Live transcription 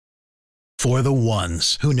For the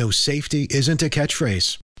ones who know safety isn't a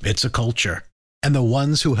catchphrase, it's a culture. And the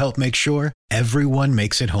ones who help make sure everyone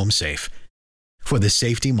makes it home safe. For the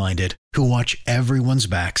safety-minded who watch everyone's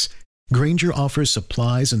backs, Grainger offers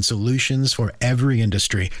supplies and solutions for every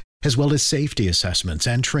industry, as well as safety assessments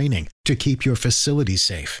and training to keep your facilities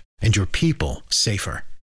safe and your people safer.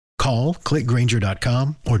 Call, click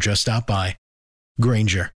Grainger.com, or just stop by.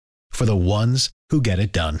 Grainger, for the ones who get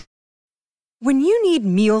it done. When you need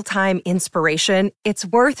mealtime inspiration, it's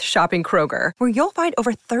worth shopping Kroger, where you'll find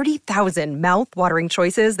over 30,000 mouth-watering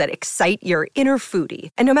choices that excite your inner foodie.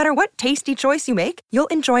 And no matter what tasty choice you make, you'll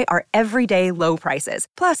enjoy our everyday low prices,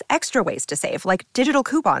 plus extra ways to save, like digital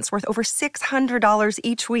coupons worth over $600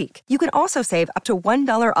 each week. You can also save up to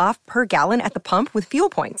 $1 off per gallon at the pump with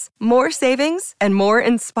fuel points. More savings and more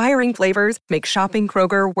inspiring flavors make shopping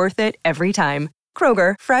Kroger worth it every time.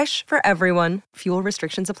 Kroger, fresh for everyone. Fuel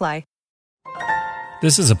restrictions apply.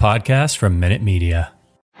 This is a podcast from Minute Media.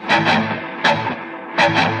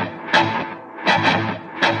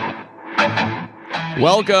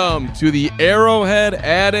 Welcome to the Arrowhead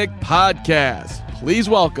Addict Podcast. Please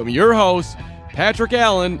welcome your hosts, Patrick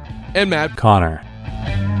Allen and Matt Connor.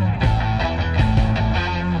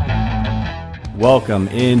 Welcome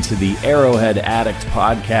into the Arrowhead Addict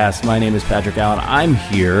Podcast. My name is Patrick Allen.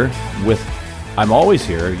 I'm always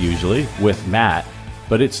here, usually, with Matt.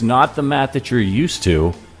 But it's not the Matt that you're used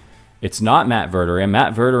to. It's not Matt Verderam.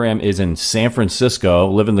 Matt Verderam is in San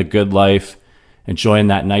Francisco, living the good life, enjoying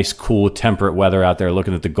that nice, cool, temperate weather out there,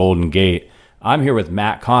 looking at the Golden Gate. I'm here with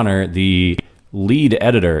Matt Connor, the lead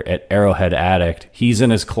editor at Arrowhead Addict. He's in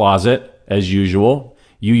his closet, as usual.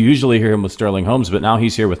 You usually hear him with Sterling Holmes, but now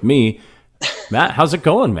he's here with me. Matt, how's it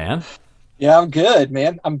going, man? Yeah, I'm good,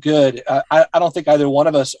 man. I'm good. I don't think either one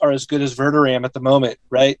of us are as good as Verderam at the moment,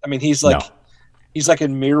 right? I mean, he's like... No. He's like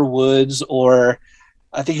in Muir Woods, or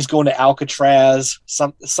I think he's going to Alcatraz,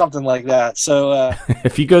 something like that. So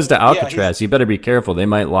if he goes to Alcatraz, you better be careful. They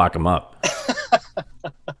might lock him up.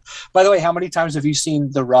 By the way, how many times have you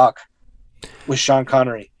seen The Rock with Sean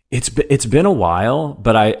Connery? It's been a while,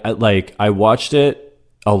 but I watched it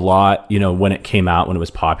a lot, when it came out, when it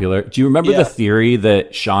was popular. Do you remember the theory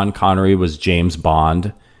that Sean Connery was James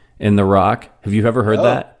Bond in The Rock? Have you ever heard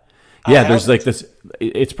that? Yeah, there's like this.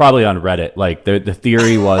 It's probably on Reddit. Like the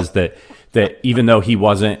theory was that even though he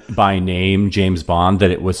wasn't by name James Bond, that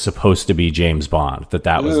it was supposed to be James Bond.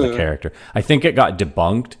 That was the character. I think it got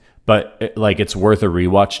debunked, but it's worth a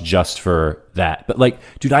rewatch just for that. But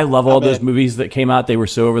dude, I love all those movies that came out. They were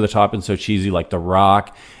so over the top and so cheesy, like The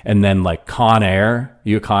Rock, and then like Con Air.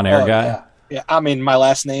 You a Con Air guy? Yeah. I mean, my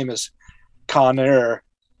last name is Con Air.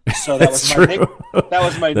 So that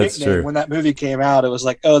was my nickname true. When that movie came out. It was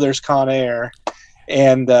like, oh, there's Con Air,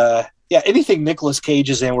 and anything Nicolas Cage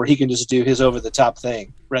is in where he can just do his over the top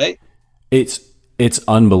thing, right? It's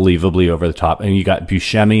unbelievably over the top, and you got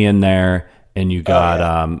Buscemi in there, and you got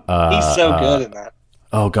he's so good in that.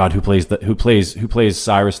 Oh God, who plays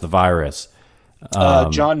Cyrus the Virus?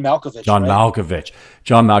 John Malkovich. John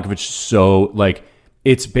Malkovich. So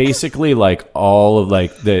it's basically all of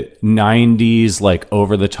the 90s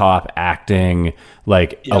over the top acting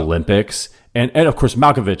Olympics, and of course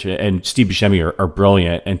Malkovich and Steve Buscemi are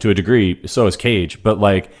brilliant, and to a degree so is Cage, but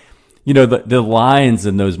the lines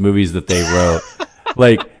in those movies that they wrote.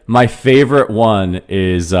 My favorite one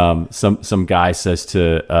is some guy says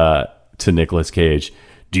to Nicolas Cage,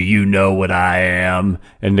 "Do you know what I am?"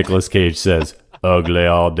 And Nicolas Cage says, "Ugly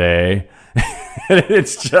all day." And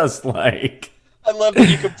it's just I love that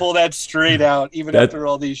you can pull that straight out even after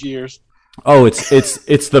all these years. Oh, it's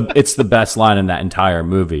the best line in that entire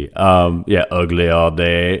movie. Ugly all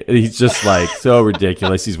day. He's just so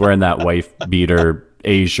ridiculous. He's wearing that wife beater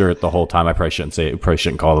A shirt the whole time. I probably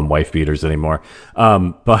shouldn't call them wife beaters anymore.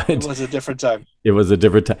 But it was a different time.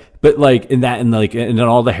 But in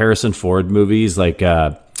all the Harrison Ford movies,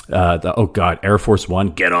 Air Force One,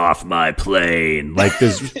 get off my plane.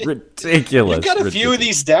 This ridiculous. You've got a few of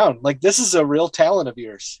these down. This is a real talent of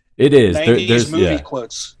yours. It is. 90s movie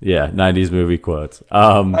quotes. Yeah, 90s movie quotes.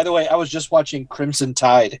 By the way, I was just watching Crimson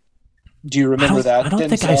Tide. Do you remember that? I don't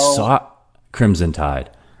think I saw Crimson Tide.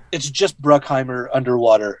 It's just Bruckheimer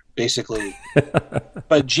underwater, basically.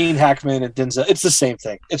 But Gene Hackman and Denzel, it's the same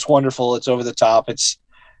thing. It's wonderful. It's over the top.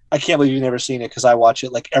 I can't believe you've never seen it, because I watch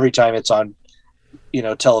it every time it's on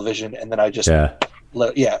television, and then I just it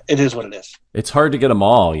is what it is. It's hard to get them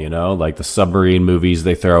all, the submarine movies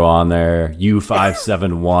they throw on there.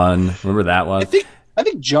 U-571, remember that one? I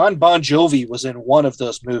think John Bon Jovi was in one of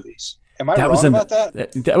those movies. Am I wrong about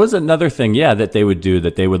that? That was another thing, that they would do.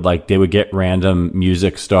 That they would get random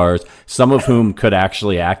music stars, some of whom could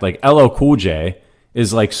actually act. LL Cool J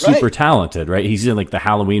is like super talented, right? He's in like the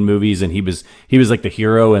Halloween movies, and he was like the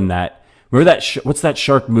hero in that. Remember that? What's that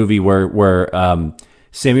shark movie where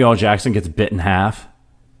Samuel L. Jackson gets bit in half?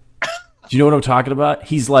 Do you know what I'm talking about?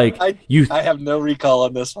 He's like, I have no recall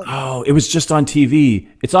on this one. Oh, it was just on TV.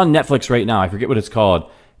 It's on Netflix right now. I forget what it's called.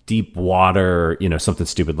 Deep Water, something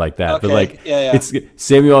stupid like that. Okay. But like, yeah. It's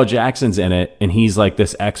Samuel L. Jackson's in it, and he's like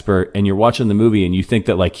this expert, and you're watching the movie, and you think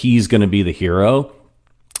that like he's going to be the hero,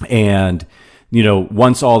 and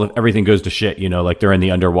once everything goes to shit, like they're in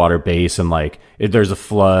the underwater base, and like there's a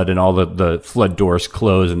flood, and all the flood doors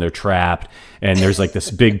close, and they're trapped, and there's like this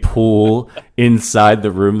big pool inside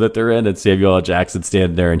the room that they're in, and Samuel L. Jackson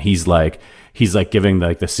standing there, and he's like giving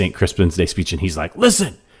like the St. Crispin's Day speech, and he's like,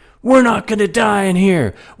 listen, we're not going to die in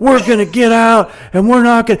here. We're going to get out, and we're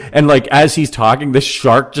not going to... And, like, as he's talking, the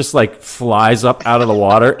shark just, like, flies up out of the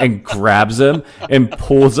water and grabs him and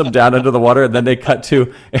pulls him down into the water. And then they cut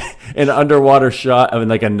to an underwater shot, and,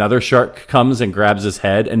 like, another shark comes and grabs his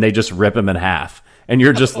head, and they just rip him in half. And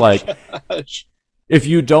you're just like... If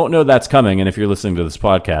you don't know that's coming, and if you're listening to this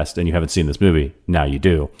podcast and you haven't seen this movie, now you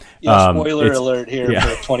do. Yeah, spoiler alert here for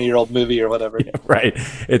a 20-year-old movie or whatever. Yeah, right.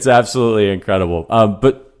 It's absolutely incredible.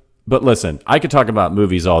 But listen, I could talk about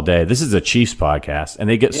movies all day. This is a Chiefs podcast, and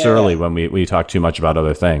they get surly when we talk too much about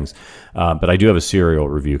other things. But I do have a serial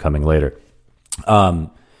review coming later.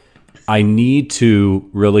 I need to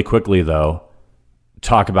really quickly, though,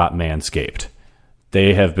 talk about Manscaped.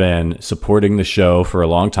 They have been supporting the show for a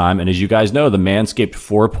long time. And as you guys know, the Manscaped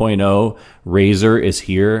 4.0 razor is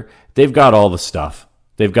here. They've got all the stuff.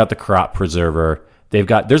 They've got the crop preserver.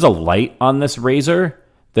 There's a light on this razor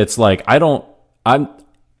that's like,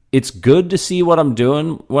 it's good to see what I'm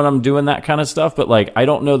doing when I'm doing that kind of stuff, but like I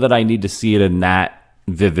don't know that I need to see it in that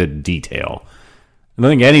vivid detail. I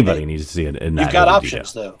don't think anybody needs to see it in that. You've got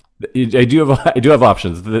options detail. though. I do have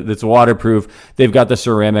options. It's waterproof. They've got the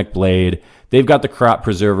ceramic blade. They've got the crop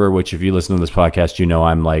preserver, which if you listen to this podcast,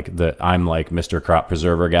 I'm like Mr. Crop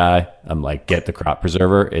Preserver guy. I'm like, get the crop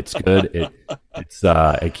preserver. It's good.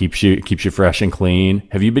 It keeps you fresh and clean.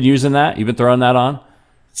 Have you been using that? You've been throwing that on?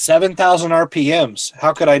 7,000 RPMs.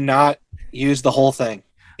 How could I not use the whole thing?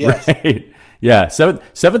 Yes. Right. Yeah.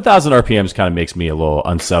 7,000 RPMs kind of makes me a little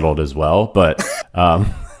unsettled as well, but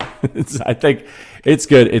I think it's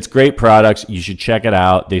good. It's great products. You should check it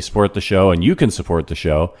out. They support the show, and you can support the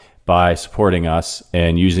show by supporting us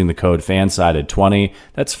and using the code FANSIDED20.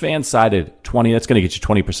 That's FANSIDED20. That's going to get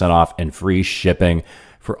you 20% off and free shipping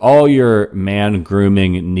for all your man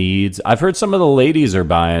grooming needs. I've heard some of the ladies are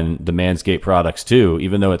buying the Manscaped products too,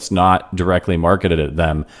 even though it's not directly marketed at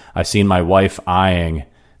them. I've seen my wife eyeing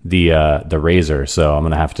the razor, so I'm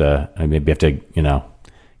gonna maybe have to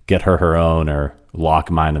get her own or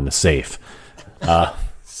lock mine in the safe.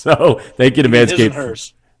 So thank you to Manscaped. His and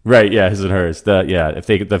hers. Right, yeah, his and hers. They'll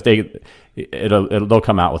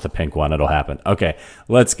come out with a pink one. It'll happen. Okay,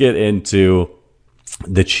 let's get into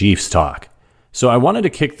the Chiefs talk. So I wanted to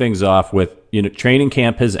kick things off with, training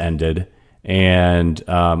camp has ended, and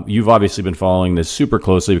you've obviously been following this super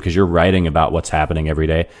closely because you're writing about what's happening every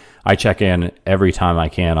day. I check in every time I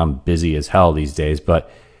can. I'm busy as hell these days. But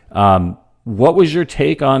what was your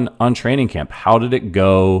take on training camp? How did it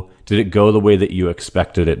go? Did it go the way that you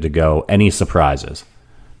expected it to go? Any surprises?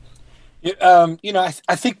 I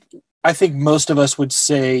think most of us would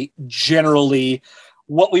say generally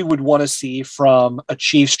what we would want to see from a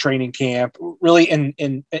Chiefs training camp, really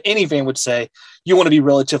in any fan would say, you want to be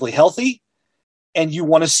relatively healthy and you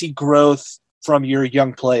want to see growth from your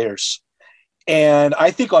young players. And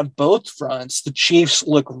I think on both fronts, the Chiefs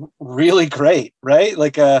look really great, right?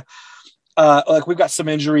 Like we've got some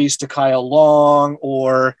injuries to Kyle Long,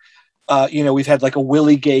 or we've had like a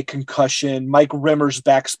Willie Gay concussion, Mike Rimmer's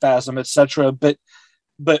back spasm, etc. But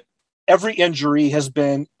every injury has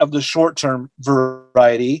been of the short-term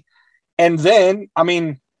variety. And then,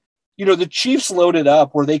 the Chiefs loaded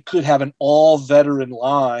up where they could have an all-veteran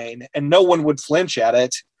line and no one would flinch at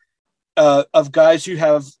it, of guys who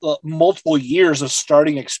have multiple years of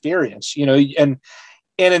starting experience, and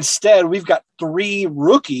instead we've got 3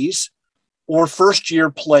 rookies or first-year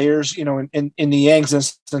players, in the Yang's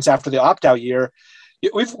instance after the opt-out year.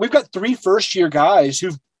 We've got 3 first-year guys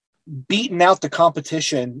who've beaten out the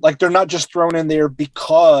competition. Like, they're not just thrown in there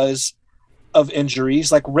because of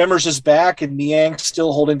injuries. Like, Rimmers is back and Niang's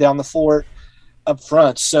still holding down the fort up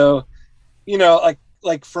front. So,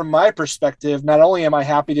 like from my perspective, not only am I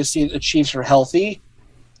happy to see that the Chiefs are healthy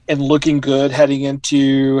and looking good heading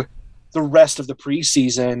into the rest of the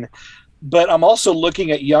preseason, but I'm also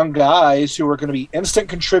looking at young guys who are going to be instant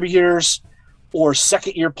contributors or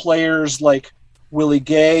second-year players like Willie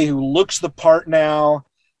Gay, who looks the part now.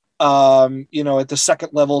 at the second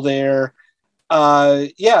level there.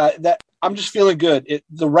 That I'm just feeling good.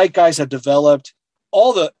 The right guys have developed.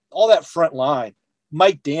 All that front line,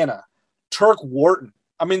 Mike Dana, Turk Wharton.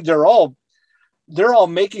 I mean, they're all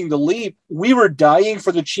making the leap. We were dying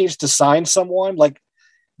for the Chiefs to sign someone. Like,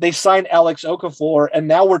 they signed Alex Okafor, and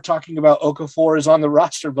now we're talking about Okafor is on the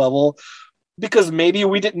roster bubble because maybe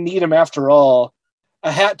we didn't need him after all.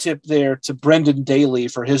 A hat tip there to Brendan Daly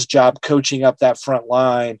for his job coaching up that front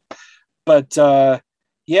line. But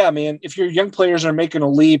man, if your young players are making a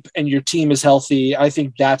leap and your team is healthy, I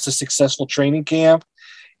think that's a successful training camp.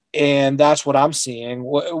 And that's what I'm seeing.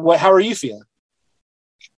 How are you feeling?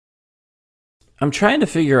 I'm trying to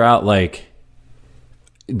figure out like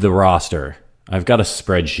the roster. I've got a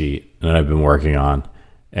spreadsheet that I've been working on,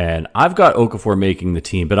 and I've got Okafor making the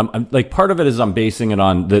team, but I'm like, part of it is I'm basing it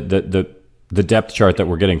on the depth chart that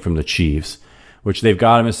we're getting from the Chiefs, which they've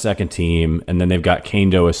got him as second team, and then they've got Kane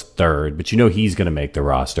Doe as third, but he's going to make the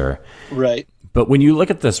roster. Right. But when you look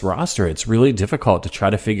at this roster, it's really difficult to try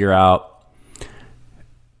to figure out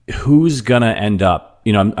who's going to end up.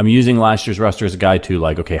 I'm using last year's roster as a guide too,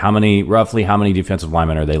 like, okay, roughly how many defensive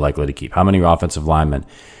linemen are they likely to keep? How many offensive linemen?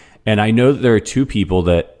 And I know that there are two people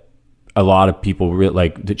that a lot of people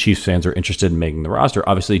like, the Chiefs fans are interested in making the roster.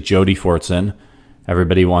 Obviously, Jody Fortson.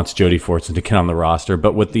 Everybody wants Jody Fortson to get on the roster,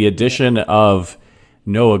 but with the addition of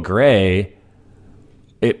Noah Gray,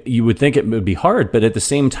 you would think it would be hard. But at the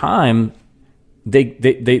same time,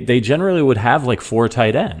 they generally would have like 4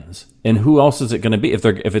 tight ends, and who else is it going to be? If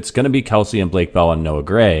it's going to be Kelsey and Blake Bell and Noah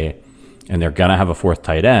Gray, and they're going to have a 4th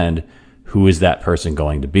tight end, who is that person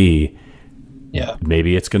going to be? Yeah,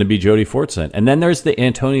 maybe it's going to be Jody Fortson, and then there's the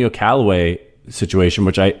Antonio Callaway situation,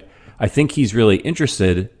 which I think he's really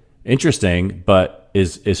interesting, but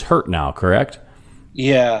is hurt now, correct?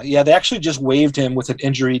 Yeah. They actually just waived him with an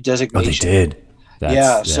injury designation. Oh, they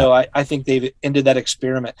did. So I think they've ended that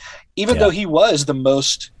experiment. Even though he was the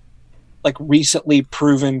most like recently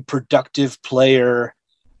proven productive player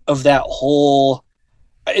of that whole,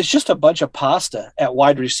 it's just a bunch of pasta at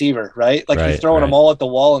wide receiver, right? Like you're throwing them all at the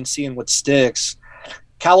wall and seeing what sticks.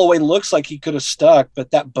 Callaway looks like he could have stuck,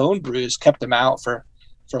 but that bone bruise kept him out for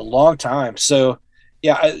a long time. So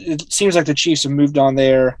yeah, it seems like the Chiefs have moved on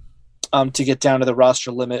there to get down to the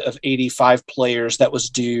roster limit of 85 players that was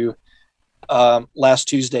due last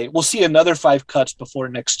Tuesday. We'll see another 5 cuts before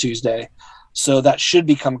next Tuesday. So that should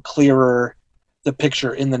become clearer, the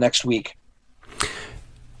picture, in the next week.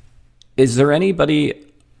 Is there anybody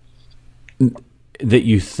that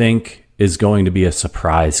you think is going to be a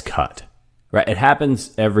surprise cut? Right, it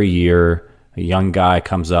happens every year. A young guy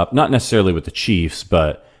comes up, not necessarily with the Chiefs,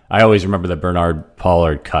 but I always remember the Bernard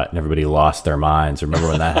Pollard cut, and everybody lost their minds. Remember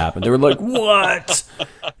when that happened? They were like, what?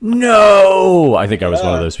 No! I think I was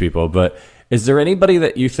one of those people. But is there anybody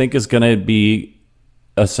that you think is going to be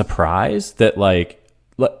a surprise that, like,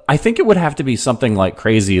 I think it would have to be something like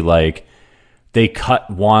crazy, like they cut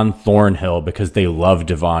Juan Thornhill because they love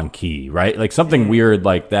Devon Key, right? Like something weird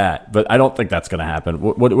like that. But I don't think that's going to happen.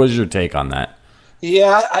 What is your take on that?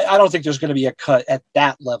 Yeah, I don't think there's going to be a cut at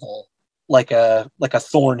that level. Like a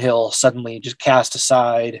Thornhill suddenly just cast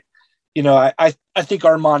aside. I think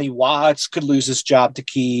Armani Watts could lose his job to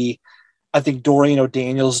Key. I think Dorian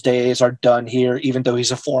O'Daniel's days are done here, even though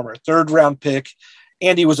he's a former 3rd-round pick,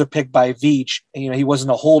 and he was a pick by Veach. He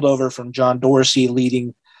wasn't a holdover from John Dorsey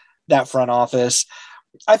leading that front office.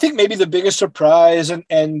 I think maybe the biggest surprise,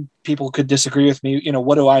 and people could disagree with me,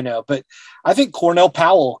 what do I know? But I think Cornell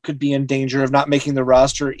Powell could be in danger of not making the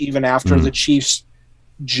roster even after the Chiefs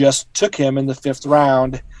just took him in the 5th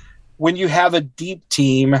round. When you have a deep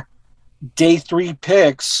team, day 3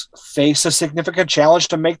 picks face a significant challenge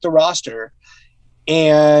to make the roster.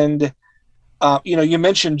 And, you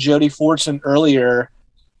mentioned Jody Fortson earlier.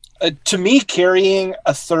 To me, carrying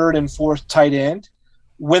a 3rd and 4th tight end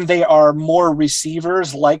when they are more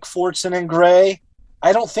receivers like Fortson and Gray,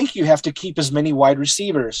 I don't think you have to keep as many wide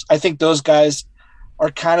receivers. I think those guys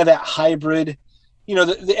are kind of that hybrid.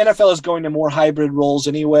 The NFL is going to more hybrid roles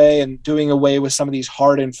anyway and doing away with some of these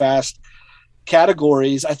hard and fast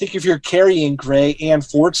categories. I think if you're carrying Gray and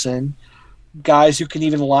Fortson, guys who can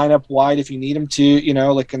even line up wide if you need them to,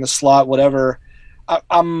 like in the slot, whatever,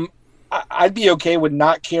 I'd be okay with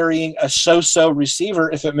not carrying a so-so receiver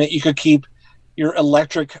if it meant you could keep your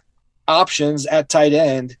electric options at tight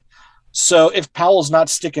end. So if Powell's not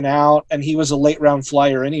sticking out and he was a late-round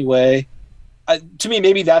flyer anyway, to me,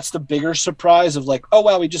 maybe that's the bigger surprise of like, oh,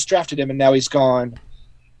 wow, we just drafted him and now he's gone.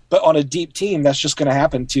 But on a deep team, that's just going to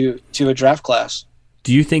happen to a draft class.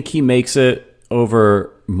 Do you think he makes it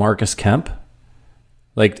over Marcus Kemp?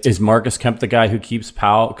 Like, is Marcus Kemp the guy who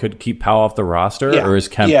could keep Powell off the roster, or is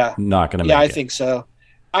Kemp not going to make it? Yeah, I think so.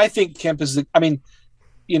 I think Kemp is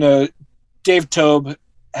Dave Tobe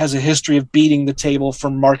has a history of beating the table for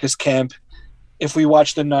Marcus Kemp. If we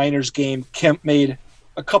watch the Niners game, Kemp made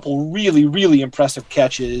a couple really, really impressive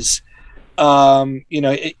catches.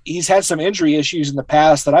 He's had some injury issues in the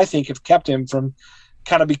past that I think have kept him from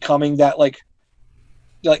kind of becoming that like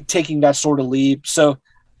taking that sort of leap. So,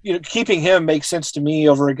 keeping him makes sense to me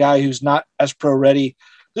over a guy who's not as pro ready.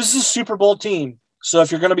 This is a Super Bowl team. So if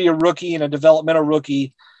you're going to be a rookie and a developmental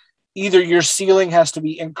rookie, either your ceiling has to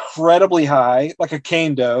be incredibly high, like a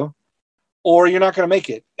Kane Doe, or you're not going to make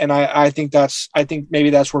it. And I think maybe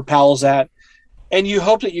that's where Powell's at. And you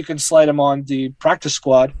hope that you can slide him on the practice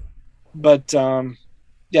squad. But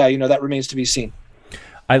that remains to be seen.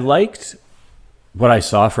 I liked what I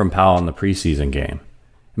saw from Powell in the preseason game.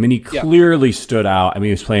 I mean, he clearly stood out. I mean,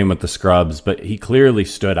 he was playing with the scrubs, but he clearly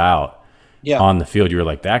stood out on the field. You were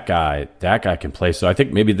like, that guy can play. So I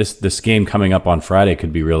think maybe this game coming up on Friday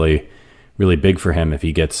could be really, really big for him if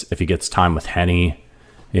he gets time with Henny.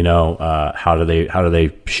 How do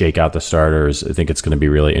they shake out the starters? I think it's going to be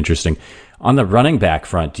really interesting. On the running back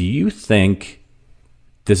front, do you think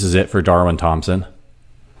this is it for Darwin Thompson?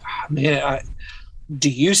 Man, do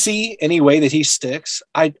you see any way that he sticks?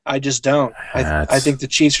 I just don't. I think the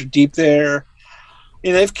Chiefs are deep there.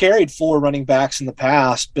 They've carried 4 running backs in the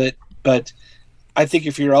past, but I think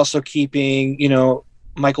if you're also keeping,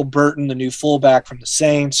 Michael Burton, the new fullback from the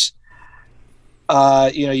Saints,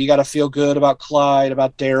 you got to feel good about Clyde,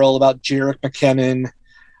 about Darrell, about Jerick McKinnon.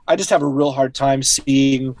 I just have a real hard time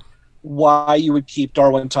seeing why you would keep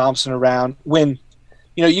Darwin Thompson around when,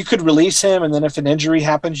 you could release him, and then if an injury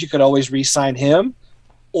happens, you could always re-sign him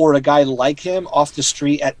or a guy like him off the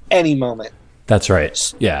street at any moment. That's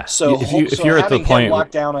right. Yeah. So if you're at the point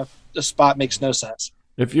lock down a spot makes no sense.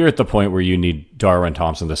 If you're at the point where you need Darwin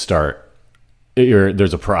Thompson to start,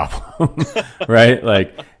 there's a problem, right?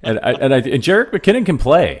 Like, and Jerick McKinnon can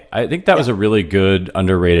play. I think that was a really good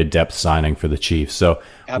underrated depth signing for the Chiefs. So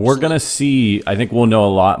We're gonna see. I think we'll know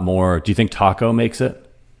a lot more. Do you think Taco makes it?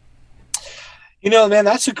 Man,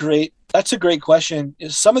 that's a great question.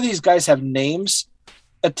 Some of these guys have names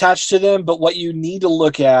attached to them, but what you need to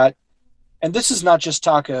look at, and this is not just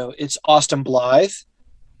Taco, it's Austin Blythe,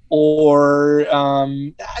 or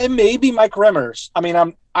it may be Mike Remmers. I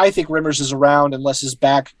mean, I think Remmers is around unless his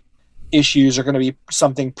back issues are going to be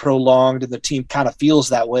something prolonged, and the team kind of feels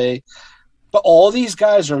that way. But all these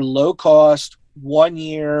guys are low cost, 1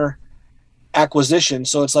 year acquisition.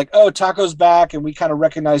 So it's like, oh, Taco's back, and we kind of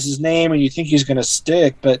recognize his name, and you think he's going to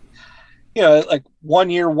stick, but like 1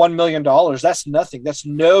 year, $1 million, that's nothing. That's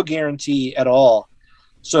no guarantee at all.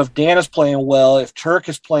 So if Dan is playing well, if Turk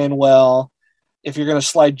is playing well, if you're going to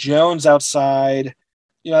slide Jones outside,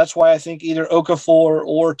 that's why I think either Okafor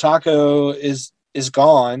or Taco is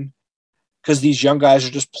gone, because these young guys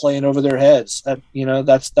are just playing over their heads.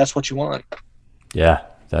 That's what you want. Yeah,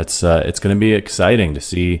 that's it's going to be exciting to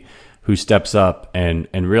see who steps up, and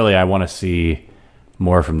really I want to see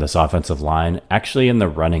more from this offensive line actually in the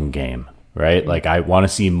running game, right? Like I want to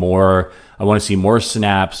see more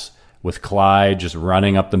snaps with Clyde just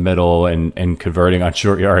running up the middle and converting on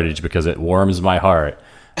short yardage, because it warms my heart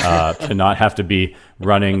to not have to be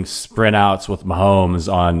running sprint outs with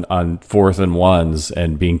Mahomes on 4th and 1s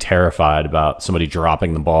and being terrified about somebody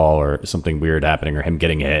dropping the ball or something weird happening or him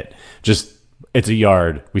getting hit. Just, it's a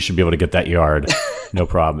yard. We should be able to get that yard. No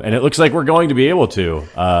problem. And it looks like we're going to be able to,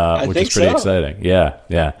 which is pretty exciting.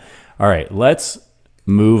 Yeah. All right, let's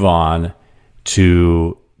move on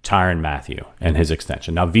to Tyrann Mathieu and his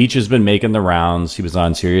extension. Now, Veach has been making the rounds. He was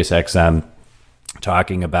on Sirius XM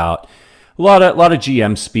talking about a lot of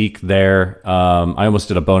GM speak there. I almost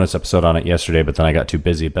did a bonus episode on it yesterday, but then I got too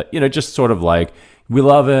busy. But, just sort of like, we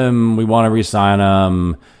love him. We want to re-sign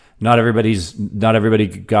him. Not everybody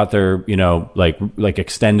got their, like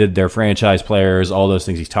extended their franchise players, all those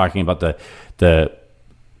things. He's talking about the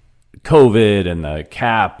COVID and the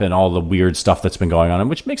cap and all the weird stuff that's been going on,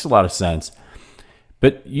 which makes a lot of sense.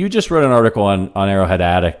 But you just wrote an article on Arrowhead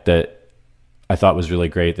Addict that I thought was really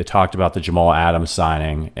great. That talked about the Jamal Adams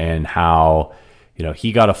signing and how,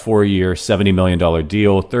 he got a 4-year, $70 million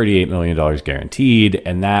deal, $38 million guaranteed,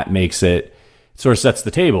 and that makes it sort of sets the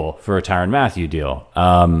table for a Tyrann Mathieu deal.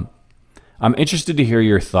 I'm interested to hear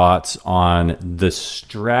your thoughts on the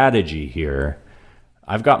strategy here.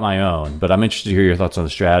 I've got my own, but I'm interested to hear your thoughts on the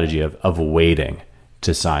strategy of waiting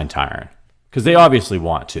to sign Tyrann, because they obviously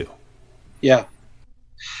want to. Yeah.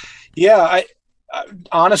 I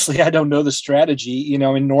honestly, I don't know the strategy.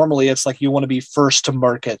 Normally it's like you want to be first to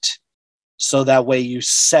market, so that way you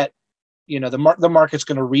set the market's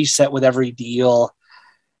going to reset with every deal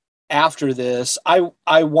after this.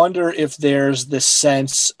 I wonder if there's this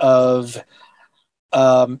sense of,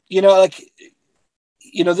 this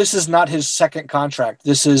is not his second contract.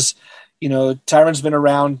 This is, Tyron's been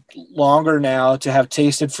around longer now to have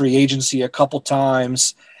tasted free agency a couple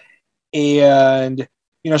times. And,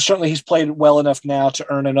 certainly he's played well enough now to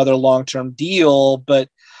earn another long-term deal. But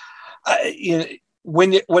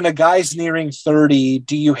when a guy's nearing 30,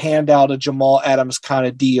 do you hand out a Jamal Adams kind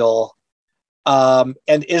of deal? And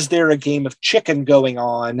is there a game of chicken going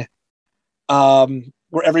on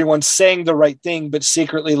where everyone's saying the right thing, but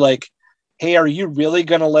secretly like, hey, are you really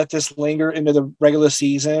going to let this linger into the regular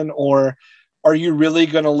season? Or are you really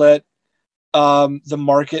going to let the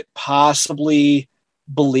market possibly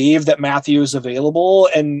believe that Matthew is available?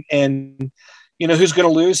 And who's going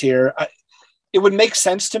to lose here? It would make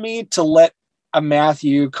sense to me to let a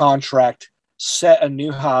Matthew contract set a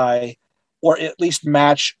new high, or at least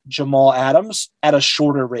match Jamal Adams at a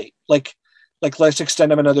shorter rate. Like let's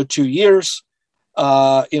extend him another 2 years,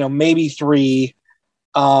 maybe 3,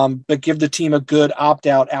 but give the team a good opt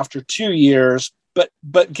out after 2 years,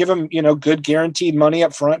 but give him, good guaranteed money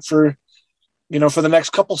up front for the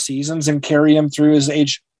next couple seasons and carry him through his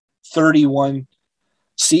age 31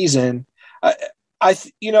 season. I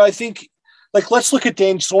think like, let's look at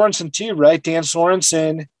Dan Sorensen too, right? Dan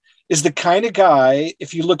Sorensen is the kind of guy,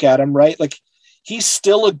 if you look at him, right? Like, he's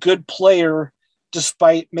still a good player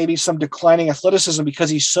despite maybe some declining athleticism, because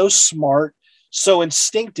he's so smart, so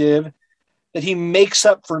instinctive, that he makes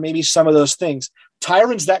up for maybe some of those things.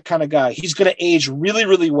 Tyron's that kind of guy. He's going to age really,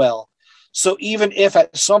 really well. So even if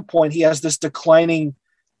at some point he has this declining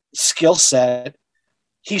skill set,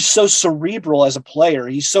 he's so cerebral as a player.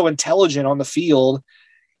 He's so intelligent on the field.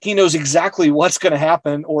 He knows exactly what's going to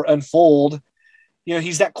happen or unfold.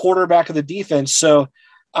 He's that quarterback of the defense. So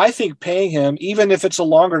I think paying him, even if it's a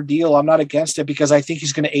longer deal, I'm not against it, because I think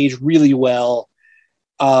he's going to age really well,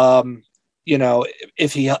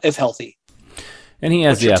 if healthy. And he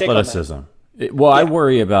has the athleticism. I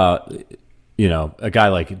worry about, a guy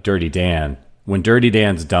like Dirty Dan. When Dirty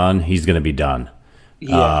Dan's done, he's going to be done.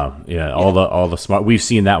 All the smart. We've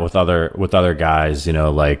seen that with other guys.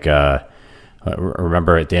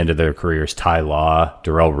 Remember at the end of their careers, Ty Law,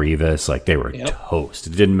 Darrelle Revis, like they were toast.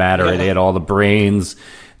 It didn't matter. Yeah. They had all the brains.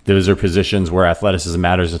 Those are positions where athleticism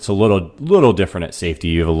matters. It's a little different at safety.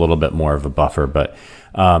 You have a little bit more of a buffer, but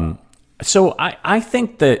so I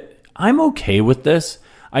think that I'm okay with this.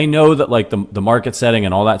 I know that like the market setting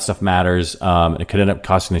and all that stuff matters. It could end up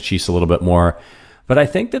costing the Chiefs a little bit more, but I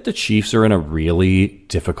think that the Chiefs are in a really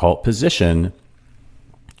difficult position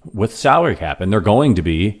with salary cap, and they're going to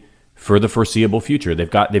be for the foreseeable future. They've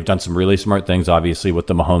done some really smart things, obviously, with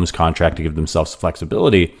the Mahomes contract to give themselves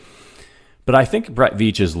flexibility. But I think Brett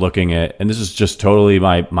Veach is looking at, and this is just totally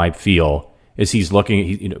my feel, is he's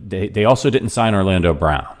looking at, they also didn't sign Orlando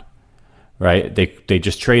Brown, right? They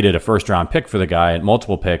just traded a first-round pick for the guy and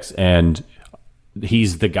multiple picks, and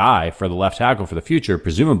he's the guy for the left tackle for the future,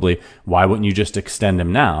 presumably. Why wouldn't you just extend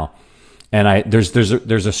him now? And there's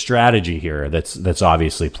a strategy here that's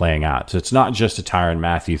obviously playing out. So it's not just a Tyrann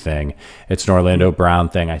Mathieu thing; it's an Orlando Brown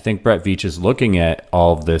thing. I think Brett Veach is looking at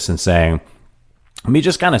all of this and saying, "Let me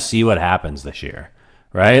just kind of see what happens this year."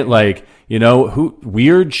 Right? Like,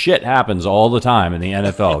 weird shit happens all the time in the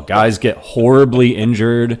NFL. Guys get horribly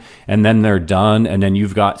injured and then they're done. And then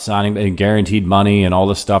you've got signing and guaranteed money and all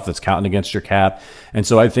this stuff that's counting against your cap. And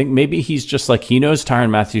so I think maybe he's just like, he knows Tyrann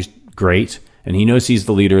Mathieu's great and he knows he's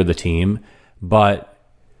the leader of the team. But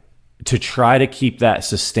to try to keep that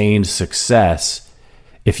sustained success,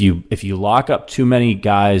 if you lock up too many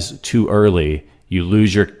guys too early, you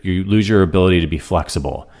lose your ability to be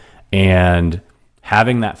flexible. And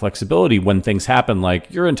having that flexibility when things happen,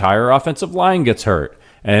 like your entire offensive line gets hurt.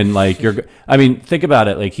 And like think about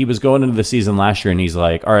it. Like he was going into the season last year and he's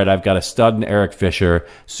like, all right, I've got a stud in Eric Fisher,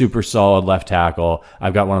 super solid left tackle.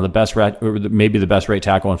 I've got one of the best, maybe the best right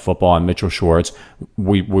tackle in football, and Mitchell Schwartz.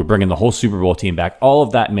 We're bringing the whole Super Bowl team back. All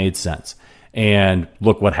of that made sense. And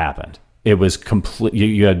look what happened. It was complete.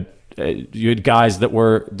 You had guys that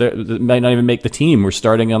might not even make the team were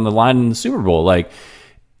starting on the line in the Super Bowl.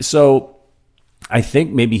 So I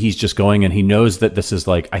think maybe he's just going and he knows that this is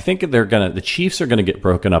like, I think the Chiefs are going to get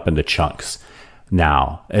broken up into chunks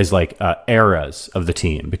now as like eras of the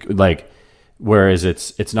team. Like, whereas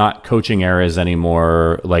it's not coaching eras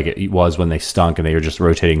anymore like it was when they stunk and they were just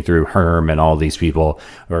rotating through Herm and all these people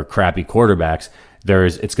or crappy quarterbacks.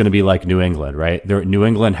 It's going to be like New England, right? New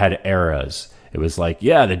England had eras. It was like, the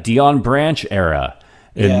Deion Branch era.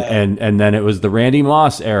 And then it was the Randy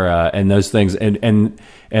Moss era and those things. And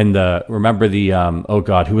remember the, oh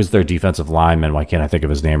God, who was their defensive lineman? Why can't I think of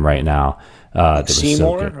his name right now?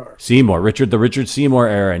 Seymour, the Richard Seymour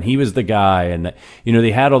era. And he was the guy. And,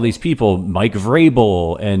 they had all these people, Mike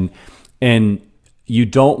Vrabel, and you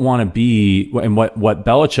don't want to be, and what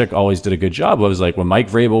Belichick always did a good job was, like, when Mike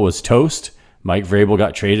Vrabel was toast, Mike Vrabel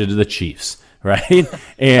got traded to the Chiefs, right?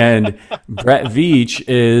 And Brett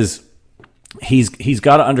Veach he's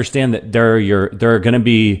got to understand that there are going to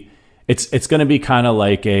be, it's going to be kind of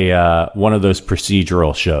like a one of those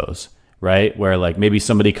procedural shows, right? Where, like, maybe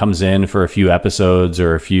somebody comes in for a few episodes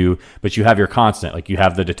but you have your constant, like, you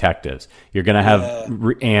have the detectives, you're going to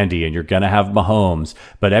have Andy, and you're going to have Mahomes,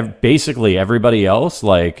 but basically everybody else,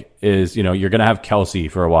 like, is, you're going to have Kelsey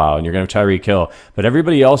for a while, and you're going to have Tyreek Hill, but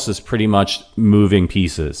everybody else is pretty much moving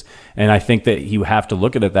pieces. And I think that you have to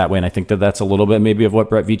look at it that way. And I think that that's a little bit maybe of what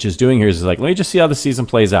Brett Veach is doing here, is like, let me just see how the season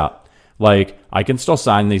plays out. Like, I can still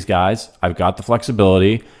sign these guys. I've got the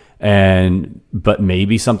flexibility. But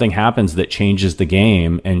maybe something happens that changes the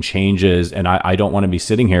game and I don't want to be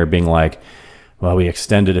sitting here being like, well, we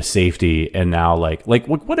extended a safety, and now like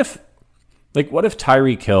what if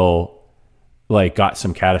Tyreek Hill, like, got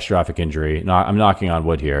some catastrophic injury? No, I'm knocking on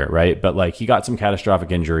wood here, right? But, like, he got some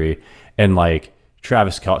catastrophic injury, and, like,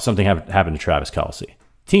 something happened to Travis Kelce.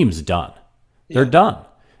 Team's done. They're done.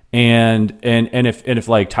 And if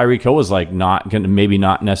like Tyreek Hill was, like, maybe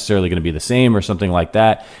not necessarily going to be the same or something like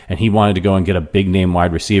that, and he wanted to go and get a big name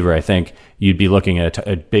wide receiver, I think you'd be looking at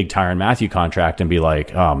a big Tyrann Mathieu contract and be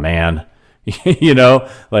like, oh man,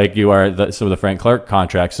 like you are some of the Frank Clark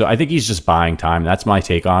contracts. So I think he's just buying time. That's my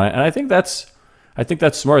take on it, and I think that's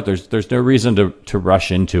smart. There's no reason to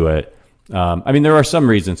rush into it. I mean, there are some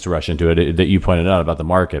reasons to rush into it that you pointed out about the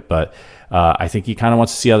market, but I think he kind of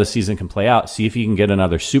wants to see how the season can play out, see if he can get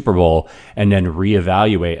another Super Bowl, and then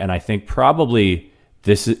reevaluate. And I think probably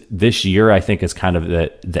this year, I think, is kind of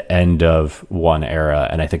the end of one era,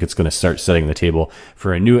 and I think it's going to start setting the table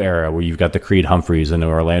for a new era where you've got the Creed Humphreys and the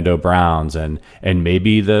Orlando Browns and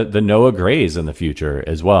maybe the Noah Grays in the future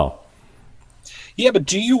as well. Yeah, but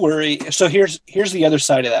do you worry? So here's the other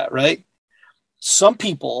side of that, right? Some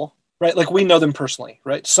people, right, like, we know them personally,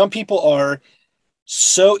 right? Some people are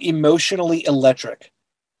so emotionally electric.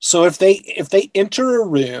 So if they enter a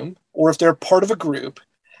room, or if they're part of a group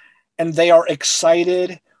and they are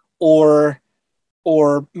excited or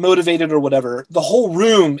motivated or whatever, the whole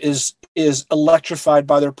room is electrified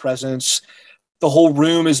by their presence. The whole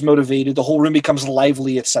room is motivated. The whole room becomes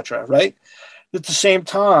lively, etc. Right? At the same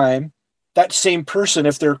time, that same person,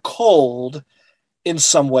 if they're cold in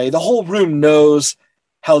some way, the whole room knows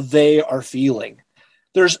how they are feeling.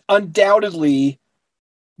 There's undoubtedly,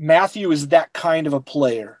 Matthew is that kind of a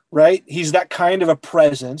player, right? He's that kind of a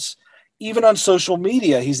presence. Even on social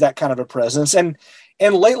media, he's that kind of a presence. And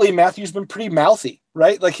lately, Matthew's been pretty mouthy,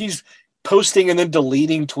 right? Like, he's posting and then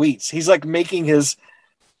deleting tweets. He's like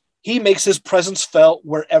he makes his presence felt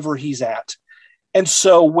wherever he's at. And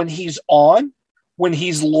so when he's on, when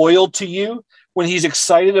he's loyal to you, when he's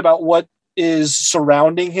excited about what is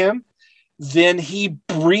surrounding him, then he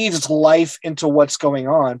breathes life into what's going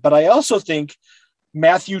on. But I also think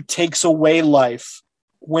Matthew takes away life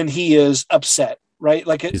when he is upset, right?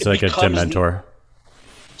 Like, he's like a Dementor.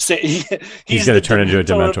 He's going to turn into a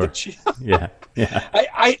Dementor. Yeah.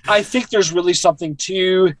 I think there's really something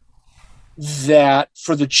to that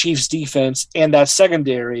for the Chiefs defense and that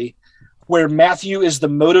secondary, where Matthew is the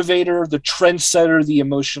motivator, the trendsetter, the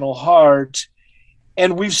emotional heart.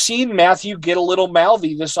 And we've seen Matthew get a little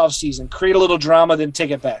mouthy this offseason, create a little drama, then take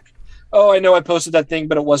it back. Oh, I know I posted that thing,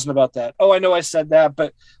 but it wasn't about that. Oh, I know I said that,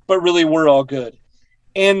 but really we're all good.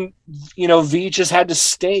 And, Veach has had to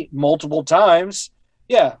state multiple times,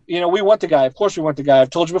 yeah, we want the guy. Of course we want the guy. I've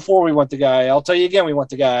told you before we want the guy. I'll tell you again, we want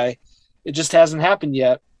the guy. It just hasn't happened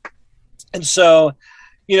yet. And so,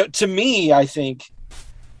 to me, I think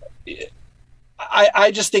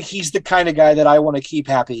I just think he's the kind of guy that I want to keep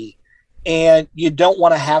happy. And you don't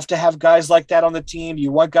want to have guys like that on the team.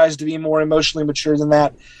 You want guys to be more emotionally mature than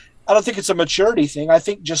that. I don't think it's a maturity thing. I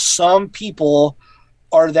think just some people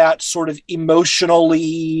are that sort of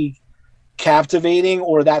emotionally captivating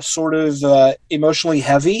or that sort of emotionally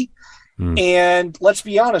heavy. And let's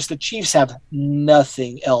be honest, the Chiefs have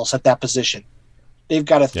nothing else at that position. They've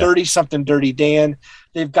got a 30-something Dirty Dan.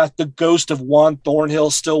 They've got the ghost of Juan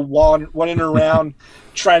Thornhill still running around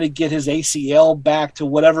trying to get his ACL back to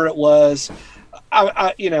whatever it was.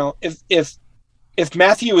 If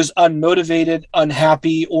Matthew is unmotivated,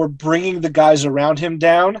 unhappy, or bringing the guys around him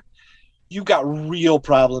down, you've got real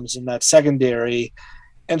problems in that secondary.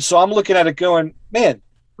 And so I'm looking at it going, man,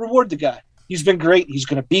 reward the guy. He's been great. He's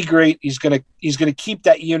going to be great. He's going to keep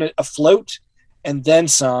that unit afloat, and then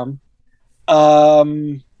some.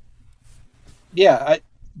 To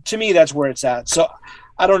me, that's where it's at. So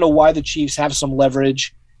I don't know why the Chiefs have some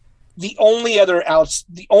leverage. The only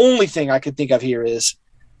thing I could think of here is,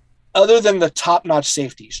 other than the top-notch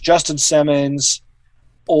safeties, Justin Simmons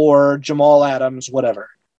or Jamal Adams, whatever,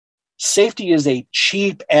 safety is a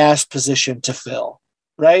cheap-ass position to fill,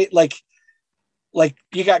 right? Like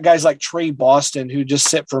you got guys like Trey Boston who just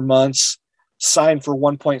sit for months, sign for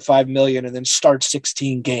 $1.5 million, and then start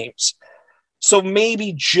 16 games. So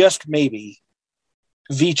maybe, just maybe,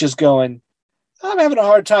 Veach is going, I'm having a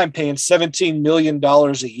hard time paying $17 million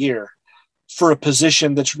a year for a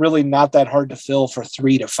position that's really not that hard to fill for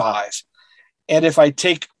 3 to 5. And if I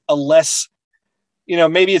take a less,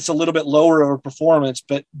 maybe it's a little bit lower of a performance,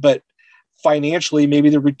 but financially, maybe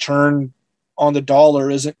the return on the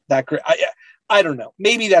dollar isn't that great. I don't know.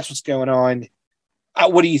 Maybe that's what's going on.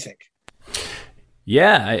 What do you think?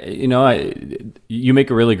 Yeah, you make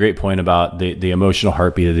a really great point about the emotional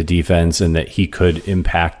heartbeat of the defense and that he could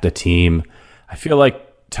impact the team. I feel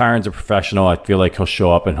like Tyron's a professional. I feel like he'll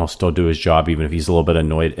show up and he'll still do his job even if he's a little bit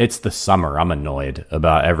annoyed. It's the summer. I'm annoyed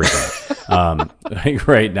about everything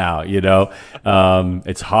right now.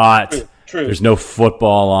 It's hot. True. There's no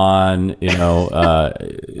football on.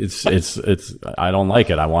 It's I don't like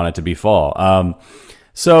it. I want it to be fall.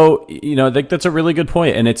 So, I think that's a really good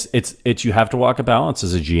point. And it's you have to walk a balance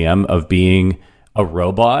as a GM of being a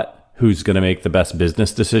robot who's going to make the best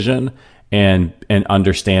business decision and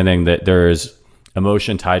understanding that there's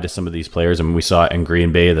emotion tied to some of these players. I mean, we saw it in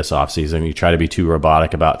Green Bay this offseason. You try to be too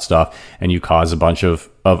robotic about stuff and you cause a bunch of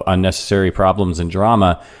unnecessary problems and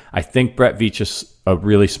drama. I think Brett Veach is a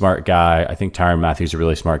really smart guy. I think Tyrann Mathieu is a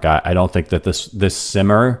really smart guy. I don't think that this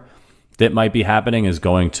simmer that might be happening is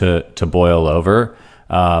going to boil over.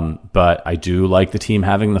 But I do like the team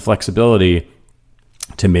having the flexibility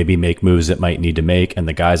to maybe make moves it might need to make, and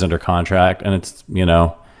the guys under contract. And it's,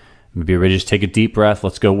 maybe we just take a deep breath.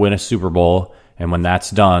 Let's go win a Super Bowl. And when that's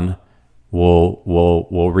done, we'll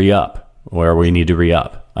re-up where we need to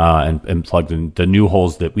re-up, and plug in the new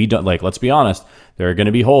holes that we don't like. Let's be honest. There are going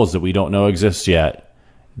to be holes that we don't know exist yet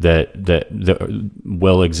that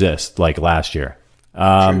will exist like last year.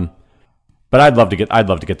 But I'd love to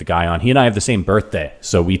get the guy on. He and I have the same birthday,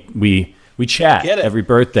 so we chat every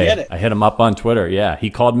birthday. I hit him up on Twitter. Yeah, he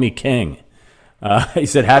called me King. He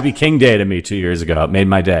said Happy King Day to me 2 years ago. It made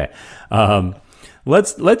my day.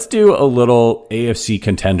 Let's do a little AFC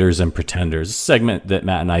contenders and pretenders, a segment that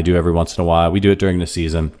Matt and I do every once in a while. We do it during the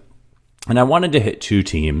season, and I wanted to hit two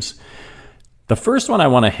teams. The first one I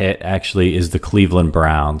want to hit actually is the Cleveland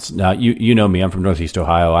Browns. Now, you know me, I'm from Northeast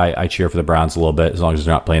Ohio. I cheer for the Browns a little bit as long as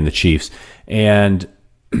they're not playing the Chiefs. And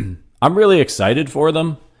I'm really excited for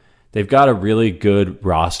them. They've got a really good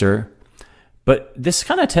roster. But this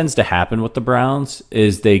kind of tends to happen with the Browns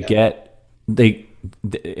is it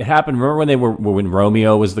happened. Remember when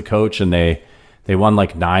Romeo was the coach and they won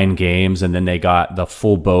like 9 games, and then they got the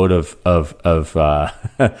full boat of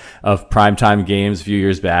primetime games a few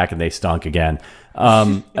years back, and they stunk again.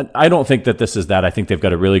 I don't think that this is that. I think they've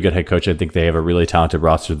got a really good head coach. I think they have a really talented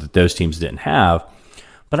roster that those teams didn't have.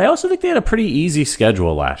 But I also think they had a pretty easy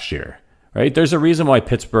schedule last year, right? There's a reason why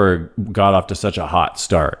Pittsburgh got off to such a hot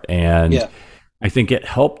start, and I think it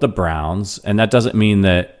helped the Browns. And that doesn't mean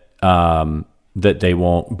that that they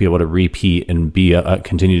won't be able to repeat and be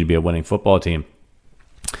continue to be a winning football team.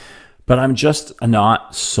 But I'm just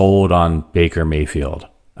not sold on Baker Mayfield.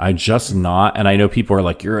 I'm just not. And I know people are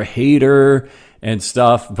like, you're a hater and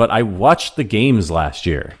stuff, but I watched the games last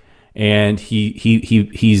year, and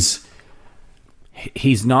he's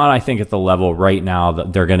not, I think, at the level right now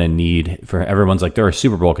that they're going to need. For everyone's like, they're a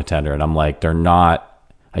Super Bowl contender, and I'm like, they're not.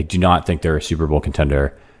 I do not think they're a Super Bowl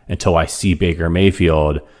contender until I see Baker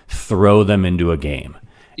Mayfield throw them into a game.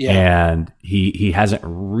 Yeah. And he hasn't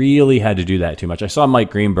really had to do that too much. I saw Mike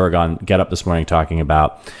Greenberg on Get Up this morning talking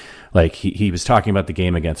about, like, he was talking about the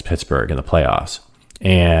game against Pittsburgh in the playoffs.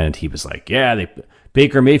 And he was like, yeah,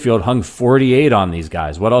 Baker Mayfield hung 48 on these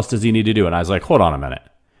guys. What else does he need to do? And I was like, hold on a minute.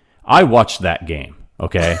 I watched that game,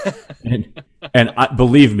 okay? and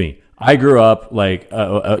believe me, I grew up like,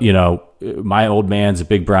 my old man's a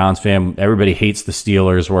big Browns fan. Everybody hates the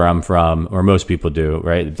Steelers where I'm from, or most people do,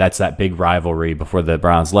 right? That's that big rivalry before the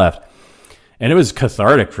Browns left. And it was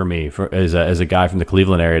cathartic for me as a guy from the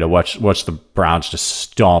Cleveland area to watch the Browns just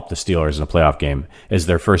stomp the Steelers in a playoff game as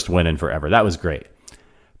their first win in forever. That was great.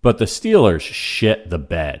 But the Steelers shit the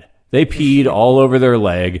bed. They peed all over their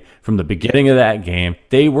leg from the beginning of that game.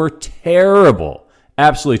 They were terrible.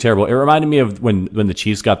 Absolutely terrible. It reminded me of when the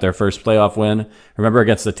Chiefs got their first playoff win. Remember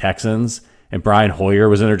against the Texans? and Brian Hoyer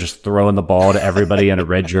was in there just throwing the ball to everybody in a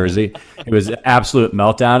red jersey. It was an absolute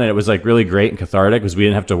meltdown, and it was like really great and cathartic because we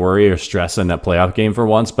didn't have to worry or stress in that playoff game for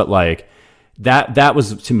once. But like that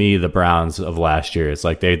was to me the Browns of last year. It's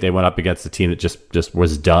like they went up against the team that just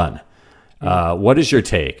was done. What is your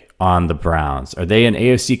take on the Browns? Are they an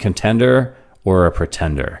AFC contender or a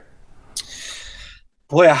pretender?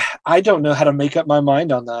 Boy, I don't know how to make up my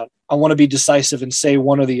mind on that. I want to be decisive and say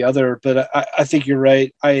one or the other, but I think you're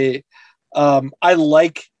right. I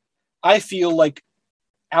feel like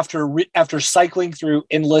after cycling through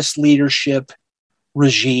endless leadership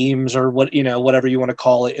regimes or whatever you want to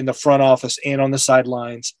call it in the front office and on the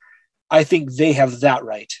sidelines, I think they have that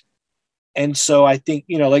right. And so I think,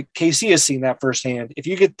 like KC has seen that firsthand. If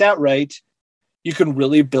you get that right, you can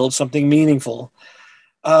really build something meaningful.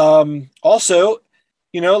 Also,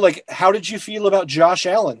 like how did you feel about Josh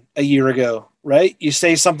Allen a year ago, right? You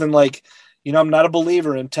say something like, I'm not a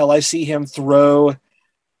believer until I see him throw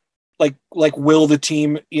like will the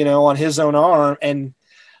team, on his own arm. And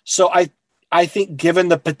so I think given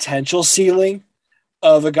the potential ceiling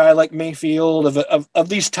of a guy like Mayfield, of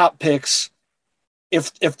these top picks,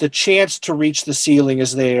 if the chance to reach the ceiling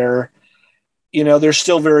is there, they're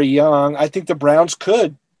still very young. I think the Browns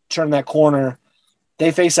could turn that corner.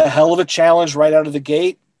 They face a hell of a challenge right out of the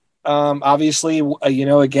gate. Obviously,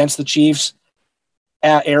 against the Chiefs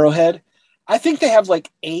at Arrowhead. I think they have like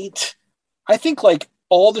 8. I think like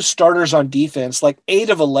all the starters on defense, like 8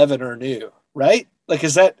 of 11 are new, right? Like,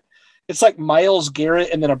 it's like Myles Garrett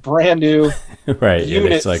and then a brand new right,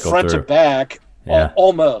 unit front to back,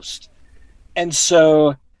 almost. And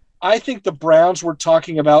so I think the Browns we're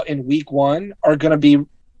talking about in week 1 are going to be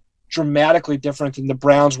dramatically different than the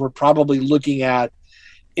Browns we're probably looking at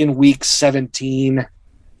in week 17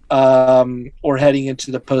 or heading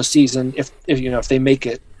into the postseason if they make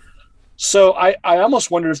it. So I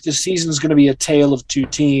almost wonder if this season is going to be a tale of two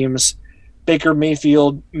teams. Baker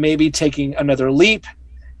Mayfield maybe taking another leap,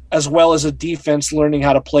 as well as a defense learning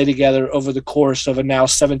how to play together over the course of a now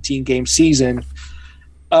 17-game season.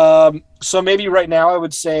 So maybe right now I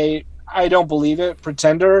would say I don't believe it,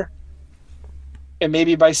 pretender. And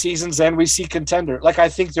maybe by season's end we see contender. Like I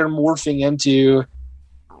think they're morphing into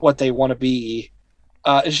what they want to be.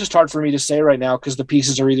 It's just hard for me to say right now because the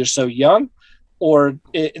pieces are either so young or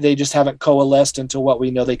they just haven't coalesced into what we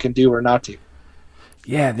know they can do or not do.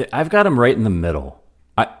 Yeah, I've got them right in the middle.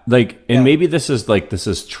 Maybe this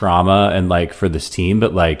is trauma and like for this team,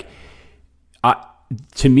 but like,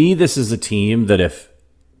 to me, this is a team that if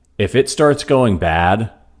it starts going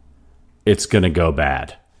bad, it's going to go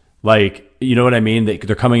bad. Like, you know what I mean?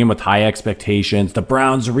 They're coming in with high expectations. The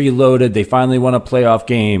Browns reloaded. They finally won a playoff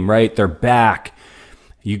game, right? They're back.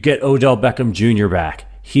 You get Odell Beckham Jr. back.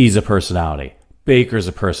 He's a personality. Baker's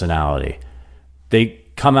a personality. They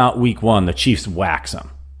come out week 1. The Chiefs wax them,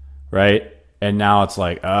 right? And now it's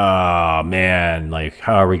like, oh, man, like,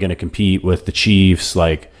 how are we going to compete with the Chiefs?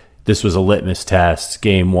 Like, this was a litmus test,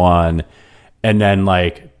 game 1. And then,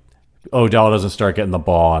 like, Odell doesn't start getting the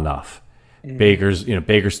ball enough. Baker's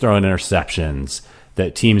throwing interceptions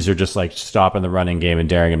that teams are just, like, stopping the running game and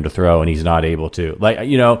daring him to throw, and he's not able to. Like,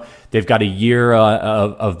 they've got a year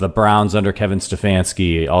of the Browns under Kevin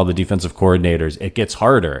Stefanski, all the defensive coordinators. It gets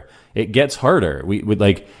harder. We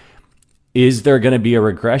like... Is there going to be a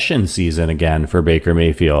regression season again for Baker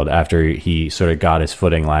Mayfield after he sort of got his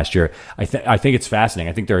footing last year? I think it's fascinating.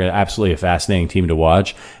 I think they're absolutely a fascinating team to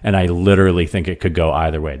watch, and I literally think it could go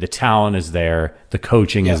either way. The talent is there, the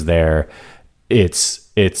coaching is there.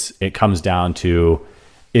 It comes down to,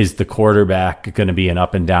 is the quarterback going to be an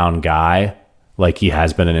up and down guy like he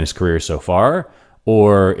has been in his career so far,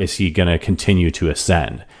 or is he going to continue to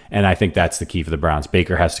ascend? And I think that's the key for the Browns.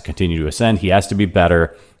 Baker has to continue to ascend. He has to be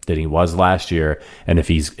better than he was last year. And if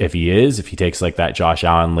he takes like that Josh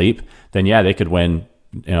Allen leap, then yeah, they could win,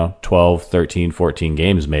 12, 13, 14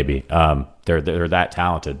 games maybe. They're that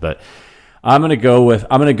talented, but I'm going to go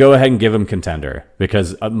ahead and give him contender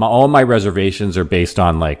because all my reservations are based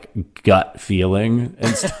on like gut feeling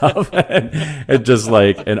and stuff. and just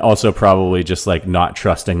like, and also probably just like not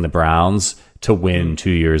trusting the Browns to win 2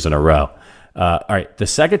 years in a row. All right. The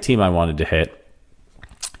second team I wanted to hit,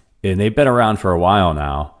 and they've been around for a while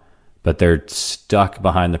now, but they're stuck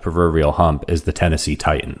behind the proverbial hump, is the Tennessee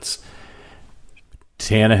Titans.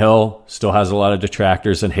 Tannehill still has a lot of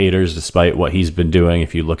detractors and haters despite what he's been doing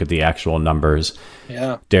if you look at the actual numbers.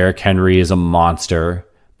 Yeah. Derrick Henry is a monster,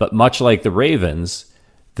 but much like the Ravens,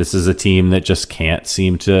 this is a team that just can't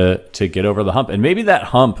seem to get over the hump. And maybe that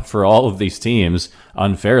hump for all of these teams,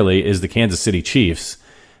 unfairly, is the Kansas City Chiefs.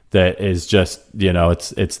 that is just,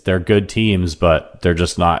 it's they're good teams, but they're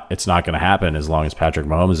just not. It's not going to happen as long as Patrick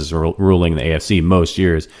Mahomes is ruling the AFC most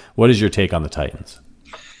years. What is your take on the Titans?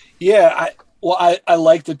 Yeah, I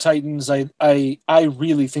like the Titans. I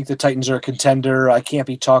really think the Titans are a contender. I can't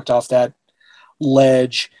be talked off that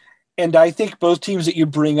ledge. And I think both teams that you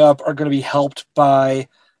bring up are going to be helped by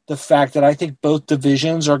the fact that I think both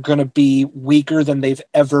divisions are going to be weaker than they've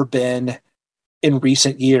ever been in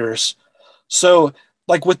recent years. So,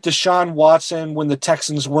 like with Deshaun Watson, when the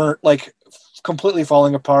Texans weren't like completely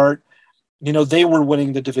falling apart, they were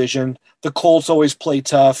winning the division. The Colts always play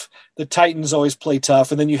tough. The Titans always play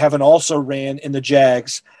tough. And then you have an also ran in the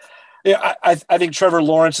Jags. Yeah, I think Trevor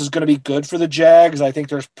Lawrence is going to be good for the Jags. I think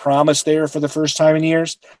there's promise there for the first time in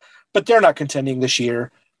years, but they're not contending this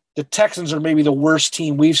year. The Texans are maybe the worst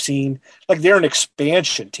team we've seen. Like, they're an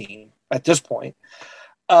expansion team at this point.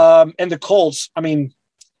 And the Colts, I mean,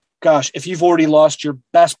 gosh, if you've already lost your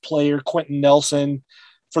best player, Quentin Nelson,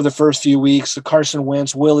 for the first few weeks, the Carson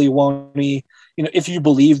Wentz, Willie Woney, if you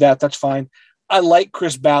believe that, that's fine. I like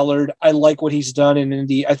Chris Ballard. I like what he's done in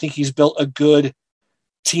Indy. I think he's built a good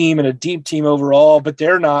team and a deep team overall, but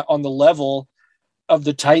they're not on the level of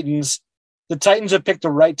the Titans. The Titans have picked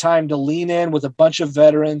the right time to lean in with a bunch of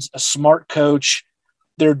veterans, a smart coach.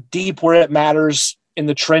 They're deep where it matters in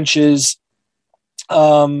the trenches.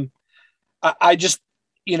 I just,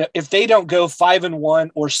 if they don't go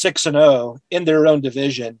 5-1 or 6-0 in their own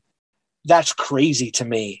division, that's crazy to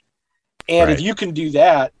me. And Right. if you can do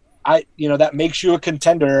that, that makes you a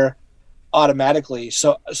contender automatically.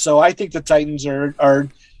 So I think the Titans are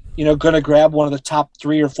going to grab one of the top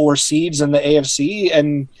 3 or 4 seeds in the AFC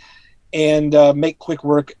and make quick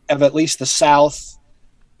work of at least the South.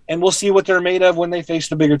 And we'll see what they're made of when they face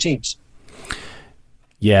the bigger teams.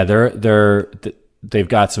 Yeah, they've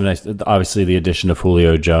got some nice. Obviously, the addition of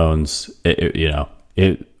Julio Jones,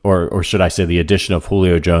 or should I say, the addition of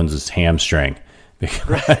Julio Jones's hamstring,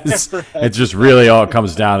 because it just really all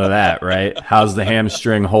comes down to that, right? How's the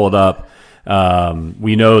hamstring hold up?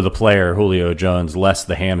 We know the player Julio Jones, less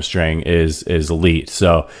the hamstring, is elite.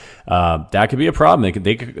 So that could be a problem.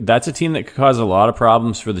 That's a team that could cause a lot of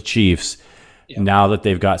problems for the Chiefs. Yeah. Now that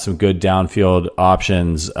they've got some good downfield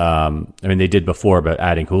options. They did before, but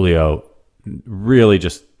adding Julio, really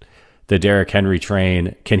just the Derrick Henry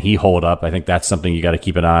train. Can he hold up? I think that's something you got to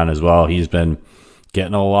keep an eye on as well. He's been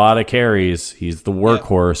getting a lot of carries. He's the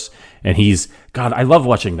workhorse, and I love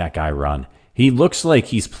watching that guy run. He looks like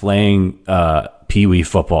he's playing pee-wee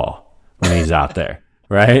football when he's out there,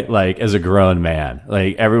 right? Like, as a grown man,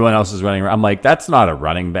 like everyone else is running around. I'm like, that's not a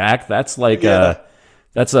running back. That's like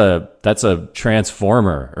that's a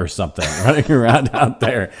transformer or something running around out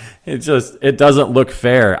there. It doesn't look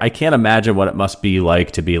fair. I can't imagine what it must be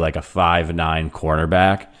like to be like a 5'9"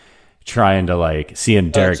 cornerback trying to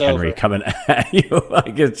seeing Derrick Henry coming at you.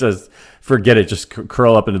 It's just, forget it. Just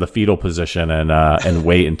curl up into the fetal position and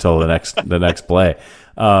wait until the next play.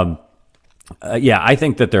 I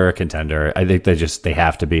think that they're a contender. I think they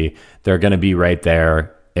have to be. They're going to be right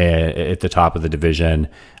there at the top of the division.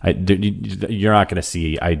 You're not going to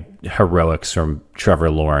see heroics from Trevor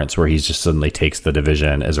Lawrence where he just suddenly takes the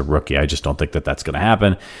division as a rookie. I just don't think that that's going to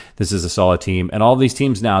happen. This is a solid team, and all these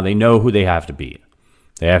teams now, they know who they have to beat.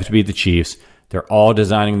 They have to beat the Chiefs. They're all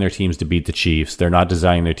designing their teams to beat the Chiefs. They're not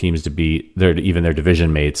designing their teams to beat even their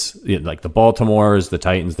division mates, like the Baltimores, the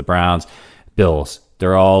Titans, the Browns, Bills.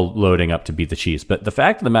 They're all loading up to beat the Chiefs. But the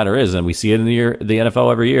fact of the matter is, and we see it in the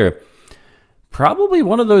NFL every year, probably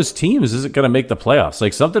one of those teams isn't going to make the playoffs.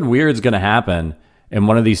 Like, something weird is going to happen, and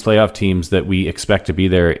one of these playoff teams that we expect to be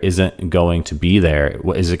there isn't going to be there.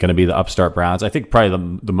 Is it going to be the upstart Browns? I think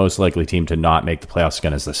probably the most likely team to not make the playoffs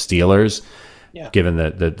again is the Steelers. Yeah. Given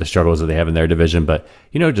the struggles that they have in their division. But,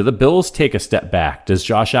 do the Bills take a step back? Does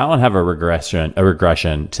Josh Allen have a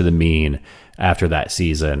regression to the mean after that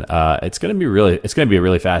season? It's going to be a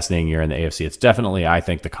really fascinating year in the AFC. It's definitely, I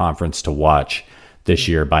think, the conference to watch this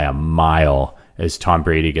year by a mile, as Tom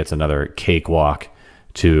Brady gets another cakewalk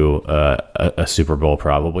to a Super Bowl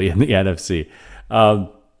probably in the NFC.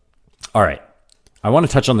 All right. I want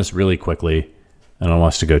to touch on this really quickly. I don't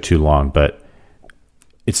want us to go too long, but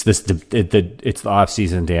it's it's the off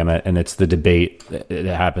season, damn it, and it's the debate that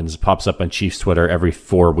happens, pops up on Chiefs Twitter every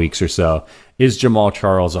 4 weeks or so. Is Jamal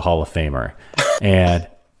Charles a Hall of Famer? And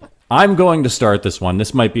I'm going to start this one.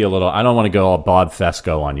 This might be a little. I don't want to go all Bob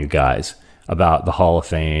Fesco on you guys about the Hall of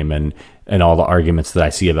Fame and all the arguments that I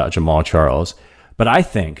see about Jamal Charles, but I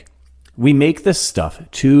think we make this stuff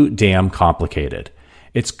too damn complicated.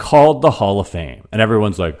 It's called the Hall of Fame, and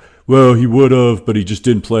everyone's like, well, he would have, but he just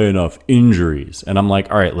didn't play enough, injuries. And I'm like,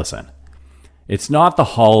 all right, listen. It's not the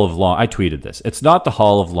Hall of I tweeted this. It's not the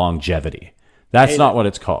Hall of Longevity. That's not what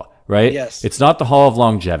it's called, right? Yes. It's not the Hall of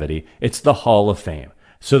Longevity. It's the Hall of Fame.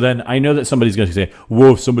 So then I know that somebody's going to say,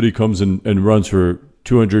 whoa, if somebody comes and runs for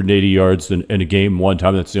 280 yards in a game one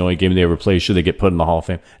time, that's the only game they ever play, should they get put in the Hall of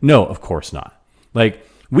Fame? No, of course not. Like,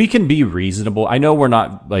 we can be reasonable. I know we're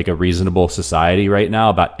not like a reasonable society right now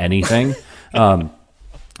about anything.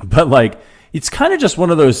 But like, it's kind of just one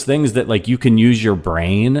of those things that like you can use your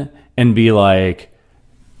brain and be like,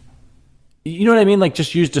 you know what I mean? Like,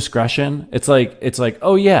 just use discretion. It's like,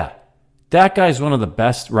 oh yeah, that guy's one of the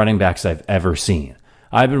best running backs I've ever seen.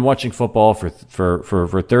 I've been watching football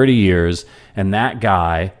for 30 years, and that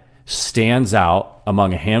guy stands out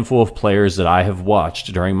among a handful of players that I have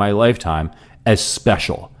watched during my lifetime as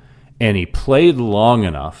special. And he played long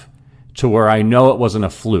enough to where I know it wasn't a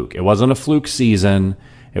fluke. It wasn't a fluke season.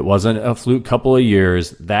 It wasn't a fluke couple of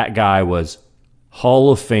years. That guy was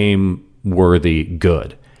Hall of Fame worthy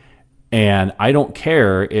good. And I don't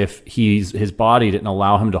care if his body didn't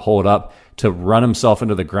allow him to hold up to run himself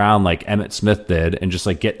into the ground like Emmitt Smith did and just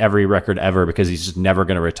like get every record ever because he's just never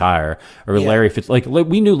going to retire. Or Larry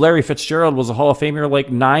we knew Larry Fitzgerald was a Hall of Famer like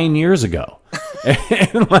 9 years ago.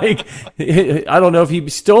 And like, I don't know if he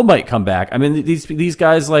still might come back. I mean, these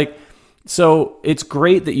guys, like, so it's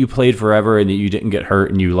great that you played forever and that you didn't get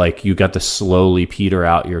hurt and you got to slowly peter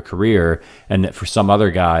out your career, and that for some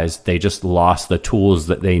other guys, they just lost the tools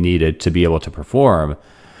that they needed to be able to perform.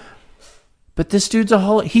 But this dude's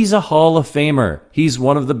he's a Hall of Famer. He's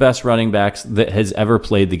one of the best running backs that has ever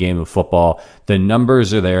played the game of football. The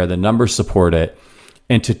numbers are there. The numbers support it.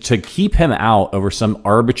 And to keep him out over some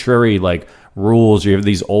arbitrary like rules, you have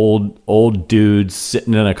these old dudes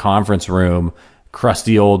sitting in a conference room,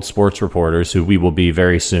 crusty old sports reporters who we will be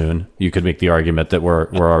very soon. You could make the argument that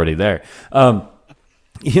we're already there.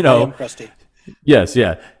 You know, I am crusty. Yes,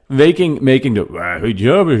 yeah. Making we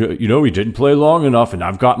didn't play long enough, and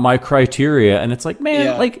I've got my criteria. And it's like,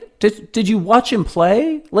 man, like, did you watch him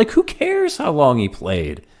play? Like, who cares how long he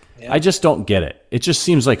played? Yeah. I just don't get it. It just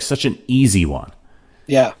seems like such an easy one.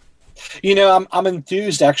 Yeah. You know, I'm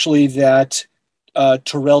enthused actually that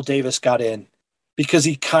Terrell Davis got in, because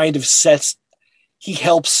he kind of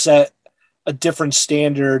helps set a different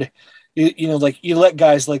standard. You know, like, you let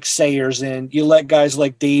guys like Sayers in, you let guys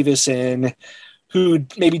like Davis in, who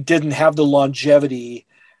maybe didn't have the longevity,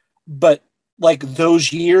 but like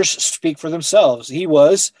those years speak for themselves. He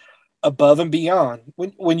was above and beyond.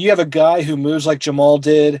 When you have a guy who moves like Jamal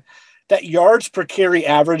did, that yards per carry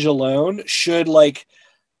average alone should like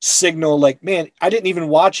signal like, man, I didn't even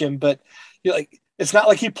watch him, but you know, like, it's not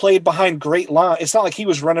like he played behind great line. It's not like he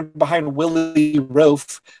was running behind Willie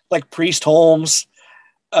Roaf like Priest Holmes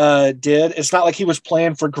did. It's not like he was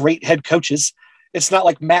playing for great head coaches. It's not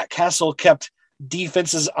like Matt Castle kept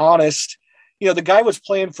defenses honest. You know, the guy was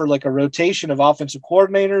playing for like a rotation of offensive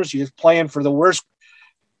coordinators. He was playing for the worst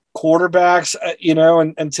quarterbacks, you know,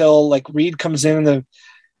 until like Reed comes in the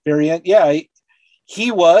very end. Yeah,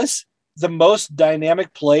 he was the most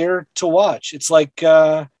dynamic player to watch. It's like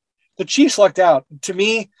the Chiefs lucked out. To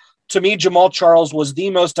me, Jamal Charles was the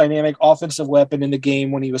most dynamic offensive weapon in the game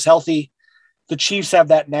when he was healthy. The Chiefs have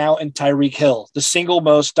that now in Tyreek Hill, the single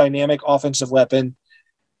most dynamic offensive weapon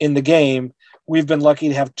in the game. We've been lucky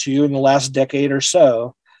to have two in the last decade or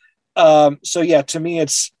so. So yeah, to me,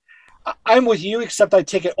 I'm with you, except I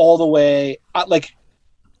take it all the way. I'm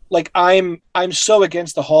so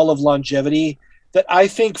against the Hall of Longevity that I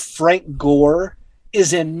think Frank Gore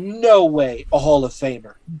is in no way a Hall of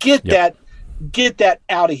Famer. Get that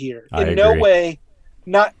out of here. In no way,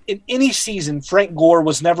 not in any season, Frank Gore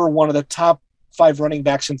was never one of the top 5 running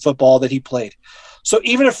backs in football that he played. So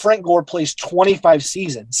even if Frank Gore plays 25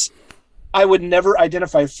 seasons, I would never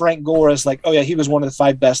identify Frank Gore as like, oh yeah, he was one of the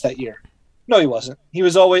 5 best that year. No, he wasn't. He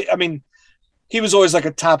was always like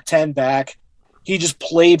a top 10 back. He just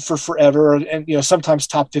played for forever, and you know, sometimes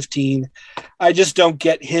top 15. I just don't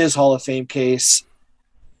get his Hall of Fame case.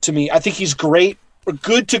 To me, I think he's great, or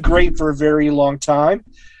good to great for a very long time.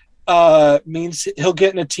 Means he'll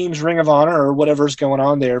get in a team's Ring of Honor or whatever's going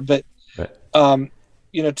on there. But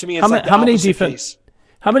you know, to me, it's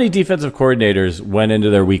how many defensive coordinators went into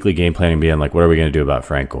their weekly game planning being like, what are we going to do about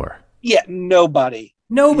Frank Gore? Yeah, nobody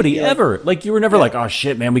ever. Like, you were never like, oh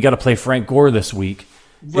shit, man, we got to play Frank Gore this week.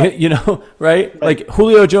 Right. You know, right? Like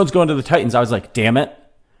Julio Jones going to the Titans. I was like, damn it.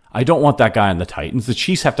 I don't want that guy on the Titans. The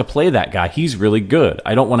Chiefs have to play that guy. He's really good.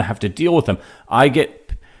 I don't want to have to deal with him.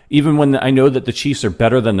 Even when I know that the Chiefs are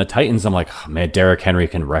better than the Titans, I'm like, oh, man, Derrick Henry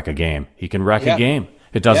can wreck a game. He can wreck a game.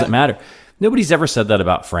 It doesn't matter. Nobody's ever said that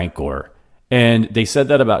about Frank Gore. And they said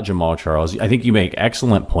that about Jamal Charles. I think you make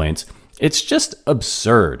excellent points. It's just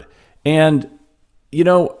absurd. And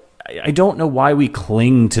I don't know why we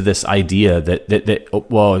cling to this idea that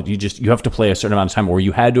you have to play a certain amount of time, or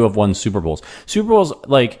you had to have won Super Bowls. Super Bowls,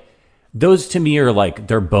 like, those to me are like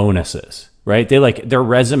they're bonuses, right? They're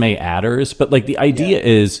resume adders, but like the idea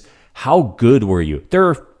is, how good were you? There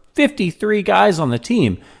are 53 guys on the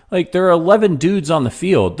team. Like, there are 11 dudes on the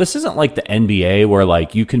field. This isn't like the NBA where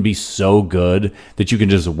like you can be so good that you can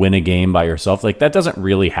just win a game by yourself. Like, that doesn't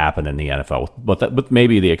really happen in the NFL, with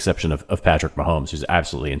maybe the exception of Patrick Mahomes, who's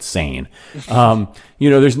absolutely insane.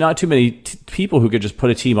 There's not too many people who could just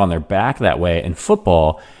put a team on their back that way. In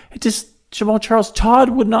football, Jamaal Charles, Todd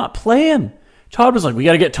would not play him. Todd was like, we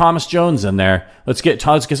got to get Thomas Jones in there. Let's get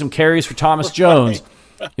some carries for Thomas Jones.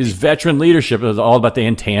 His veteran leadership was all about the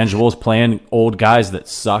intangibles, playing old guys that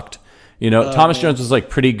sucked. Thomas Jones was like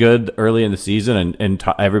pretty good early in the season, and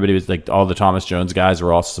everybody was like, all the Thomas Jones guys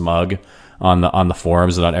were all smug on the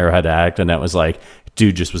forums and on Arrowhead Addict, and that was like,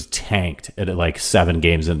 dude just was tanked at like 7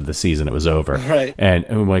 games into the season. It was over. Right. And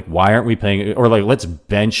I'm like, why aren't we playing? Or like, let's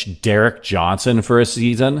bench Derek Johnson for a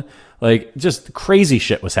season. Like, just crazy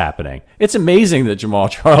shit was happening. It's amazing that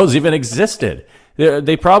Jamaal Charles even existed.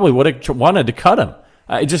 They probably would have wanted to cut him.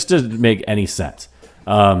 It just doesn't make any sense.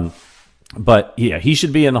 But yeah, he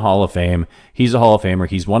should be in the Hall of Fame. He's a Hall of Famer.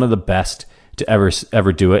 He's one of the best to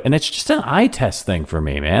ever do it. And it's just an eye test thing for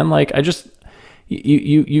me, man. Like,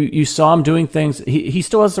 you saw him doing things. He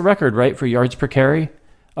still has the record, right, for yards per carry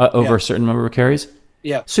over a certain number of carries.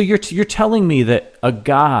 Yeah. So you're telling me that a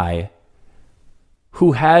guy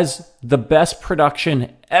who has the best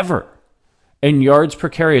production ever in yards per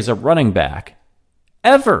carry as a running back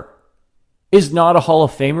ever is not a Hall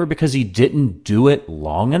of Famer because he didn't do it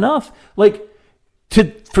long enough? Like,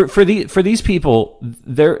 for these people,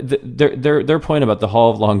 their point about the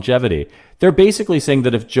Hall of Longevity, they're basically saying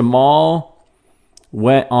that if Jamaal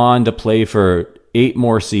went on to play for 8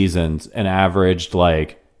 more seasons and averaged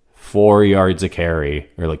like 4 yards a carry,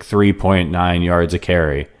 or like 3.9 yards a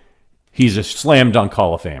carry, he's a slam dunk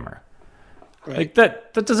Hall of Famer. Right. Like,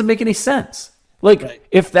 that doesn't make any sense. Like,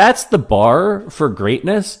 if that's the bar for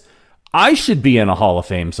greatness, I should be in a Hall of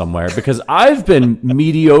Fame somewhere because I've been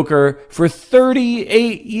mediocre for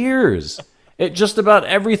 38 years at just about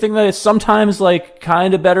everything that is sometimes like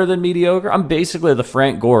kind of better than mediocre. I'm basically the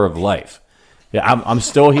Frank Gore of life. Yeah, I'm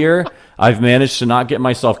still here. I've managed to not get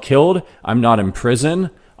myself killed. I'm not in prison.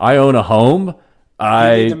 I own a home.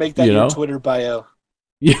 You need to make that your Twitter bio.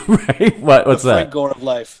 Yeah, right. What's that? The Frank Gore of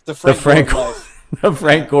life. The Frank Gore of life. The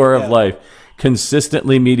Frank Gore of life.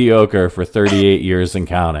 Consistently mediocre for 38 years and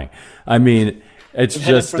counting. I mean, it's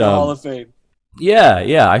just for the Hall of Fame.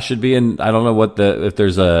 Yeah, I should be in. I don't know if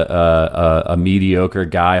there's a mediocre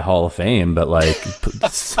guy Hall of Fame, but like,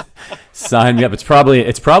 sign me up. It's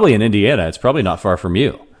probably in Indiana. It's probably not far from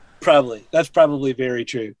you. Probably. That's probably very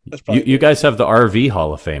true. You guys have the RV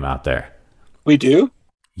Hall of Fame out there. We do?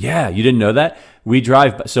 Yeah, you didn't know that? We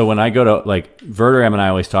drive. So when I go to, like, Verderam and I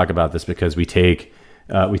always talk about this because we take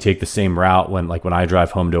the same route when I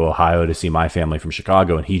drive home to Ohio to see my family from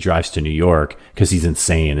Chicago, and he drives to New York because he's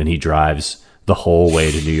insane and he drives the whole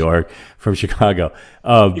way to New York from Chicago.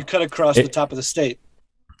 You cut across the top of the state.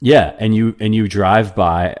 Yeah, and you drive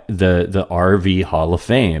by the RV Hall of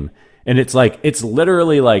Fame, and it's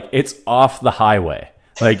literally like it's off the highway.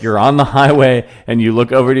 Like, you're on the highway and you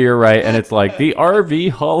look over to your right and it's like the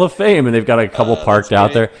RV Hall of Fame, and they've got a couple parked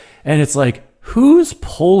out there, and it's like, who's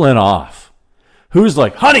pulling off? Who's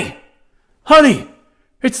like, honey,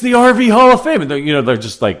 it's the RV Hall of Fame. And they're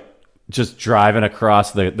just driving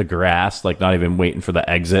across the grass, like not even waiting for the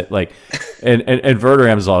exit. Like, and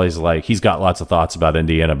Verderam's always like, he's got lots of thoughts about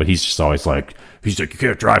Indiana, but he's just always like, you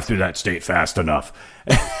can't drive through that state fast enough.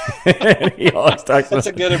 He always talks That's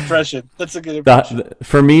a good impression.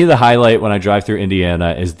 For me, the highlight when I drive through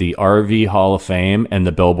Indiana is the RV Hall of Fame and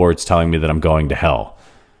the billboards telling me that I'm going to hell.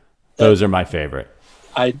 Those are my favorite.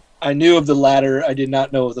 I knew of the latter. I did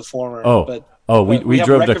not know of the former. We have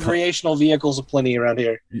drove recreational vehicles aplenty around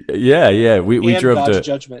here. Yeah. We drove God's to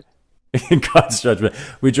judgment. In God's judgment.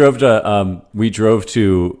 We drove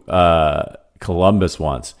to Columbus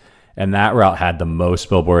once, and that route had the most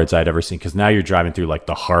billboards I'd ever seen, because now you're driving through like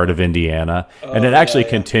the heart of Indiana, and it actually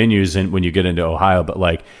continues when you get into Ohio. But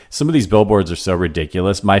like, some of these billboards are so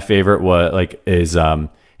ridiculous. My favorite is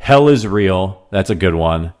 "Hell is real." That's a good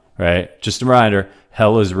one, right? Just a reminder,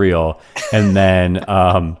 hell is real. And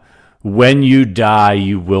then when you die,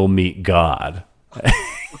 you will meet God.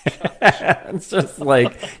 It's just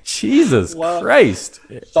like, Jesus Christ.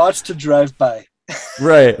 Thoughts to drive by.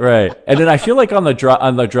 Right. And then I feel like on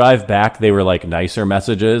the drive back, they were like nicer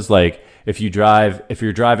messages. Like, if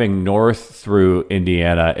you're driving north through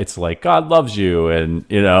Indiana, it's like God loves you,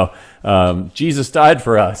 and Jesus died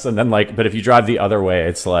for us. And then but if you drive the other way,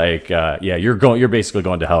 it's like you're basically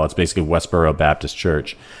going to hell. It's basically Westboro Baptist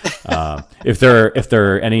Church. If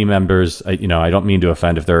there are any members, I don't mean to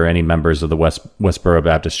offend, if there are any members of the Westboro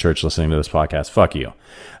Baptist Church listening to this podcast, fuck you.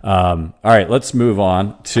 All right, let's move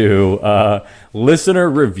on to listener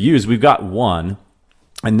reviews. We've got one,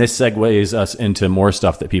 and this segues us into more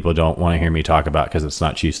stuff that people don't want to hear me talk about because it's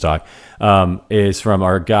not Chiefs talk. Is from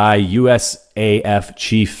our guy USAF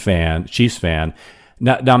Chiefs fan.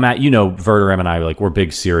 Now, Matt, Verderame and I, we're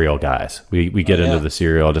big cereal guys. We get into the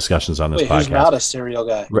cereal discussions on this podcast. Who's not a cereal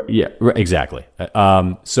guy? Exactly.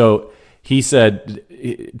 So he said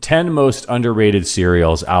 10 most underrated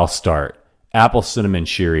cereals. I'll start. Apple Cinnamon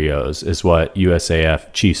Cheerios is what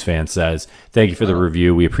USAF Chiefs fan says. Thank you for the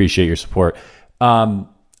review. We appreciate your support.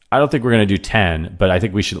 I don't think we're going to do 10, but I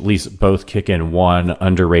think we should at least both kick in one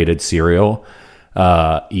underrated cereal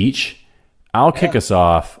each. I'll kick us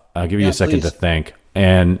off. I'll give you a second to think.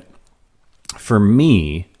 And for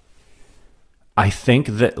me, I think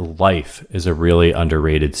that Life is a really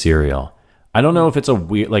underrated cereal. I don't know if it's a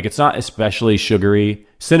weird, it's not especially sugary.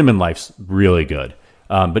 Cinnamon Life's really good.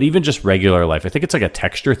 But even just regular Life, I think it's like a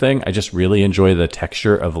texture thing. I just really enjoy the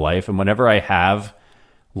texture of Life. And whenever I have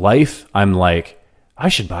Life, I'm like, I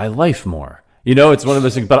should buy Life more. It's one of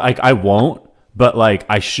those things, but I won't, but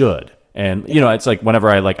I should. And, it's like whenever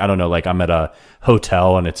I'm at a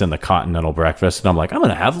hotel and it's in the continental breakfast and I'm like, I'm going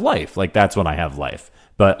to have Life. That's when I have Life.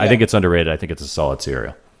 But I think it's underrated. I think it's a solid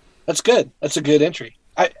cereal. That's good. That's a good entry.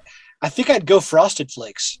 I think I'd go Frosted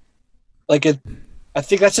Flakes. I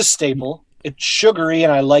think that's a staple. It's sugary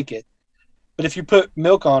and I like it. But if you put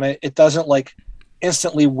milk on it, it doesn't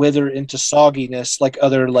instantly wither into sogginess like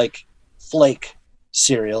other flake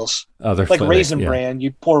cereals. Raisin Bran,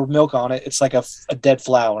 you pour milk on it, it's like a dead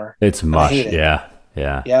flour. It's mush. Yeah.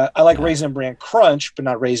 I like Raisin Bran Crunch, but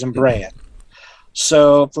not Raisin Bran.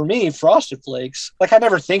 So for me, Frosted Flakes, I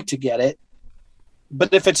never think to get it,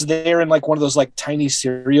 but if it's there in one of those tiny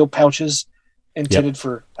cereal pouches intended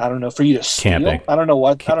for, I don't know, for you to steal. Camping. I don't know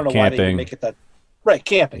why they make it that. Right,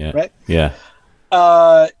 camping, right? Yeah.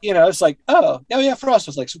 It's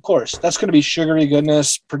Frosted Flakes, of course. That's going to be sugary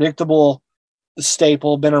goodness, predictable,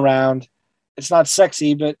 staple, been around. It's not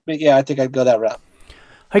sexy, but yeah, I think I'd go that route.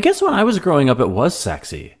 I guess when I was growing up, it was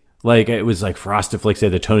sexy. It was Frosted Flakes. They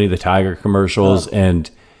had the Tony the Tiger commercials, and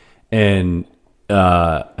more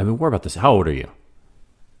about this. How old are you?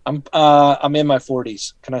 I'm in my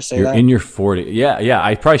 40s. Can I say You're that? in your 40s. Yeah.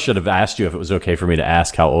 I probably should have asked you if it was okay for me to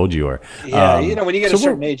ask how old you are. Yeah, when you get a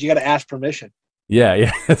certain age, you got to ask permission.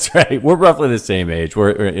 Yeah, that's right. We're roughly the same age.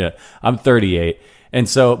 I'm 38. And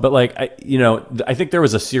so, but I think there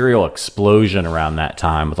was a cereal explosion around that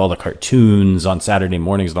time with all the cartoons on Saturday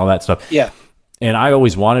mornings and all that stuff. Yeah. And I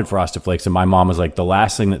always wanted Frosted Flakes. And my mom was like, the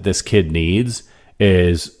last thing that this kid needs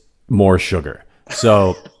is more sugar.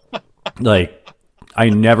 So I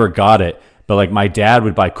never got it, but my dad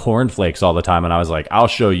would buy Corn Flakes all the time. And I was like, I'll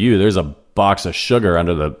show you, there's a box of sugar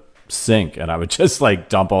under the sink. And I would just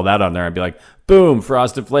dump all that on there and be like, boom,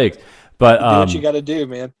 Frosted Flakes. But do what you got to do,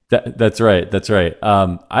 man. That's right. But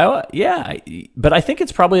I think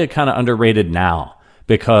it's probably kind of underrated now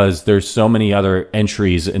because there's so many other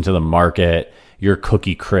entries into the market. Your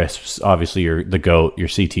Cookie Crisps, obviously, the GOAT, your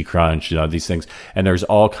CT Crunch, these things, and there's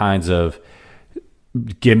all kinds of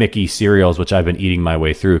gimmicky cereals which I've been eating my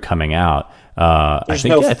way through coming out. I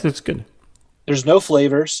think it's good. There's no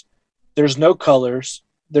flavors, there's no colors,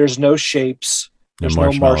 there's no shapes, there's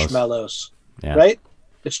no marshmallows. Yeah. Right?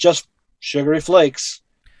 It's just sugary flakes.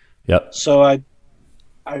 Yep. So I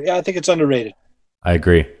think it's underrated. I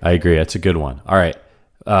agree. That's a good one. All right.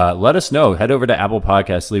 Let us know. Head over to Apple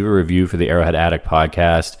Podcasts, leave a review for the Arrowhead Addict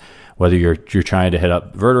podcast. Whether you're trying to hit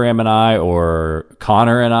up Verderame and I, or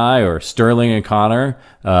Connor and I, or Sterling and Connor,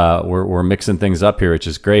 we're mixing things up here, which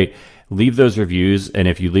is great. Leave those reviews, and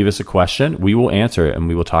if you leave us a question, we will answer it, and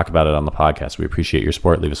we will talk about it on the podcast. We appreciate your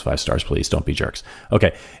support. Leave us 5 stars, please. Don't be jerks.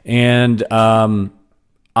 Okay, and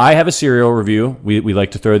I have a cereal review. We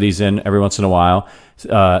like to throw these in every once in a while.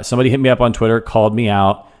 Somebody hit me up on Twitter, called me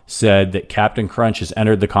out, said that Captain Crunch has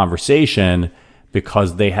entered the conversation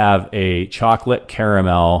because they have a chocolate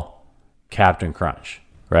caramel Captain Crunch,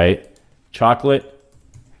 right? Chocolate,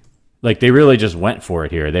 they really just went for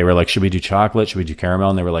it here. They were like, should we do chocolate? Should we do caramel?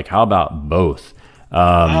 And they were like, how about both?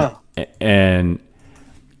 And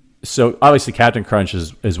so obviously Captain Crunch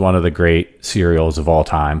is one of the great cereals of all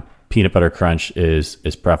time. Peanut Butter Crunch is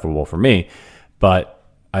preferable for me, but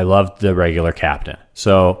I loved the regular Captain.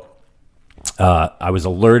 So I was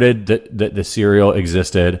alerted that the cereal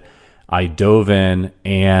existed. I dove in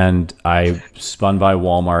and I spun by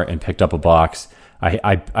Walmart and picked up a box.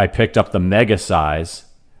 I picked up the mega size.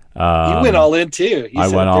 You went all in too. I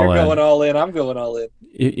went all in. They're going all in. I'm going all in.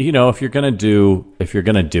 You know, if you're gonna do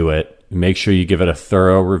it, make sure you give it a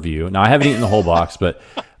thorough review. Now, I haven't eaten the whole box, but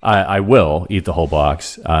I will eat the whole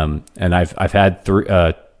box. And I've had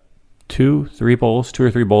two or three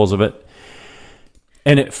bowls of it.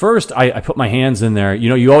 And at first, I put my hands in there. You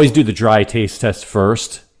know, you always do the dry taste test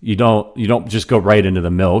first. You don't just go right into the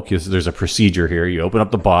milk. There's a procedure here. You open up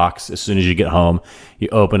the box as soon as you get home. You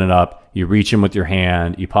open it up. You reach in with your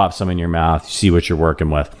hand. You pop some in your mouth. You see what you're working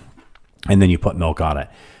with, and then you put milk on it.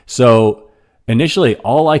 So initially,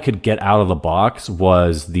 all I could get out of the box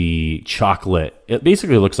was the chocolate. It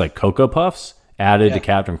basically looks like Cocoa Puffs added to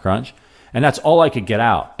Captain Crunch. And that's all I could get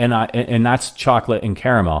out. And that's chocolate and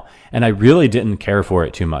caramel. And I really didn't care for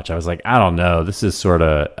it too much. I was like, I don't know. This is sort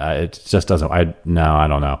of, it just doesn't, I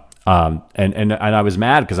don't know. And I was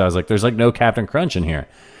mad because I was like, there's like no Captain Crunch in here.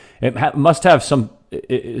 It must have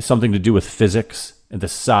something to do with physics and the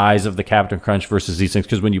size of the Captain Crunch versus these things.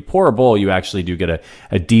 Because when you pour a bowl, you actually do get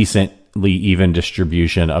a decently even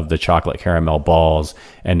distribution of the chocolate caramel balls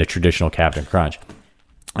and the traditional Captain Crunch.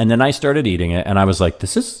 And then I started eating it and I was like,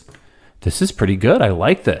 this is pretty good. I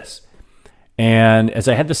like this. And as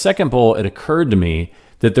I had the second bowl, it occurred to me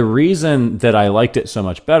that the reason that I liked it so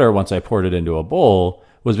much better once I poured it into a bowl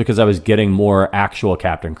was because I was getting more actual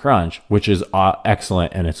Captain Crunch, which is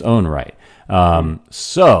excellent in its own right.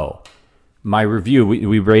 So my review,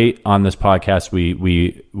 we rate on this podcast,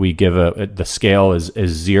 we give the scale is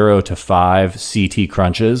 0 to 5 CT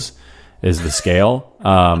crunches is the scale.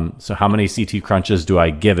 So how many CT crunches do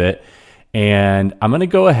I give it? And I'm going to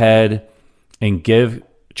go ahead and give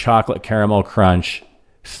Chocolate Caramel Crunch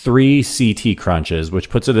 3 CT crunches,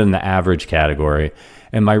 which puts it in the average category.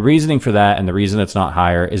 And my reasoning for that, and the reason it's not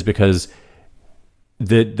higher, is because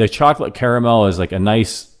the chocolate caramel is like a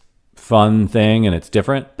nice, fun thing, and it's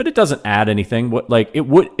different, but it doesn't add anything.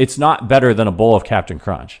 It's not better than a bowl of Captain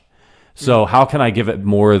Crunch. So how can I give it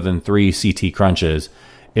more than 3 CT crunches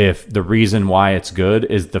if the reason why it's good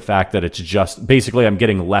is the fact that it's just basically I'm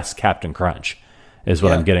getting less Captain Crunch is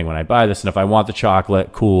what I'm getting when I buy this. And if I want the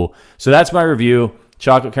chocolate, cool. So that's my review.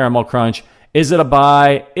 Chocolate Caramel Crunch. Is it a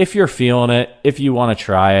buy? If you're feeling it, if you want to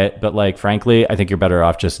try it. But like, frankly, I think you're better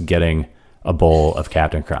off just getting a bowl of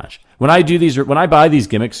Captain Crunch. When I buy these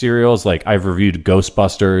gimmick cereals, like I've reviewed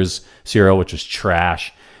Ghostbusters cereal, which is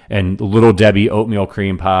trash, and Little Debbie oatmeal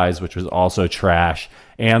cream pies, which was also trash,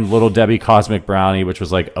 and Little Debbie Cosmic Brownie, which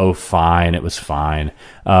was like, oh, fine. It was fine.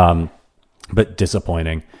 But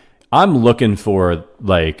disappointing. I'm looking for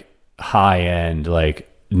like high end, like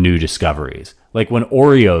new discoveries. Like when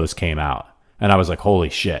Oreos came out and I was like, holy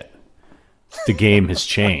shit, the game has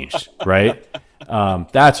changed, right?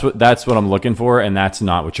 That's what I'm looking for. And that's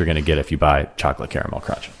not what you're going to get if you buy Chocolate Caramel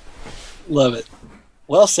Crunch. Love it.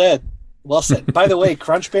 Well said. Well said. By the way,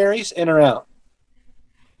 Crunch Berries, in or out?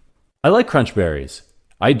 I like Crunch Berries.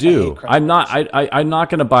 I do. I'm not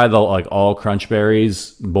going to buy the like all Crunch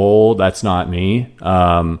Berries bowl. That's not me.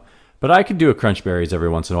 But I could do a Crunch Berries every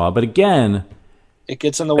once in a while. But again, it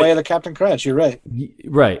gets in the way of the Captain Crunch. You're right.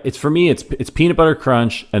 Right. It's for me. It's peanut butter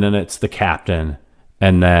crunch, and then it's the Captain,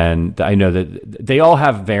 and then I know that they all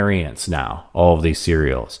have variants now. All of these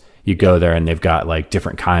cereals, you go there and they've got like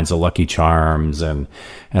different kinds of Lucky Charms and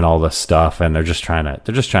all this stuff, and they're just trying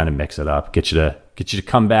to mix it up, get you to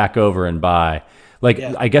come back over and buy.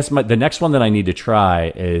 I guess the next one that I need to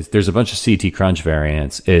try is there's a bunch of CT Crunch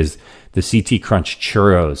variants. Is the CT Crunch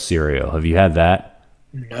Churros cereal? Have you had that?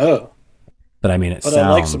 No. But I mean, I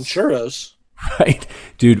like some churros. Right,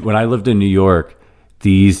 dude. When I lived in New York,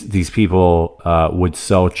 these people would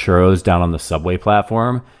sell churros down on the subway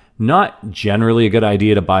platform. Not generally a good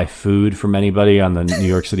idea to buy food from anybody on the New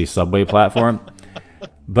York City subway platform.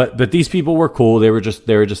 But these people were cool. They were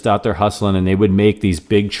just out there hustling, and they would make these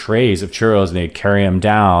big trays of churros, and they'd carry them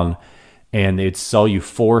down, and they'd sell you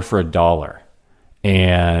 4 for $1.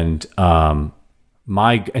 And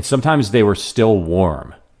and sometimes they were still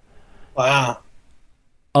warm. Wow.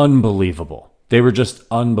 Unbelievable. They were just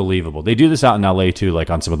unbelievable. They do this out in LA too, like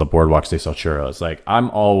on some of the boardwalks, they sell churros. Like I'm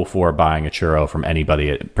all for buying a churro from anybody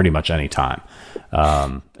at pretty much any time. If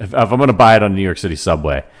I'm going to buy it on the New York City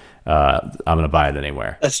subway, I'm going to buy it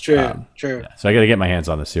anywhere. That's true. True. Yeah. So I got to get my hands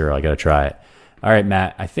on the cereal. I got to try it. All right,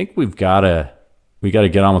 Matt, I think we got to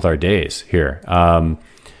get on with our days here.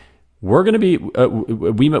 We're going to be,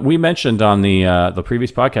 we mentioned on the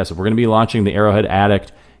previous podcast that we're going to be launching the Arrowhead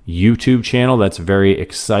Addict YouTube channel. That's very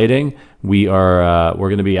exciting. We're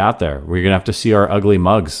going to be out there. We're going to have to see our ugly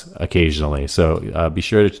mugs occasionally. So be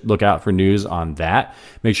sure to look out for news on that.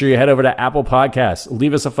 Make sure you head over to Apple Podcasts.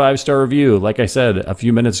 Leave us a 5-star review. Like I said a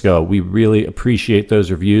few minutes ago, we really appreciate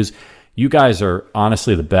those reviews. You guys are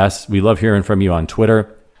honestly the best. We love hearing from you on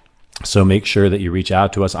Twitter. So make sure that you reach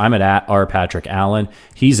out to us. I'm at @RPatrickAllen.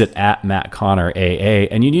 He's at @MattConnorAA.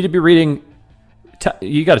 And you need to be reading,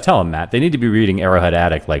 you got to tell them, Matt, they need to be reading Arrowhead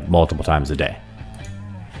Addict like multiple times a day.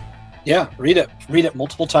 Yeah, read it. Read it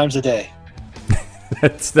multiple times a day.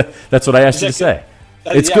 That's what I asked you to say.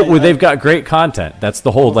 It's yeah, good. Well, they've got great content. That's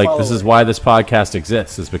the whole, this is it. why this podcast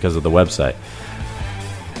exists, is because of the website.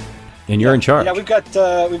 And you're in charge. Yeah, we've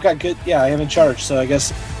got good. Yeah, I am in charge. So I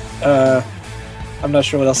guess I'm not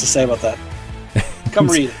sure what else to say about that. Come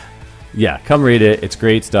read it. Yeah, come read it. It's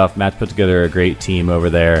great stuff. Matt put together a great team over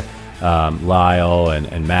there. Lyle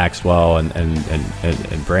and Maxwell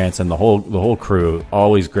and Branson, the whole crew.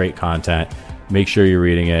 Always great content. Make sure you're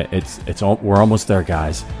reading it. We're almost there,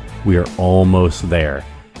 guys. We are almost there.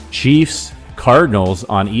 Chiefs Cardinals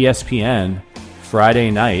on ESPN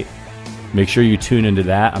Friday night. Make sure you tune into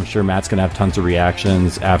that. I'm sure Matt's gonna have tons of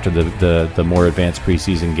reactions after the more advanced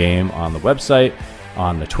preseason game on the website,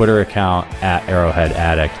 on the Twitter account @Arrowhead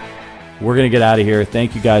Addict. We're going to get out of here.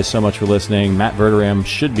 Thank you guys so much for listening. Matt Verderam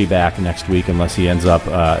should be back next week unless he ends up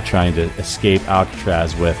trying to escape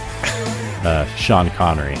Alcatraz with Sean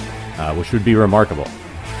Connery, which would be remarkable.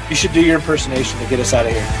 You should do your impersonation to get us out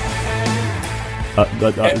of here.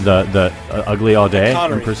 The Ugly All Day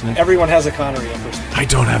impersonation? Everyone has a Connery impersonation. I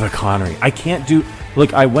don't have a Connery. I can't do...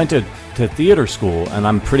 Look, I went to theater school, and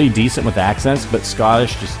I'm pretty decent with accents, but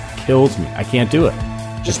Scottish just kills me. I can't do it.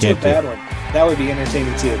 Just do a bad one. That would be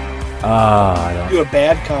entertaining, too. I don't... Do a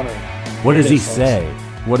bad Connery. What does he say?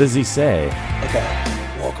 What does he say? Okay.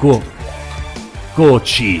 Cool. Go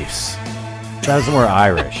Chiefs. That was more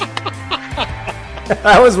Irish.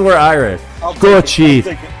 That was more Irish. Go Chiefs.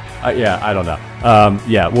 Yeah, I don't know.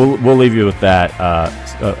 Yeah, we'll leave you with that.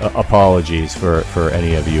 Apologies for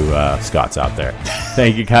any of you Scots out there.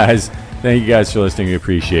 Thank you guys. Thank you guys for listening. We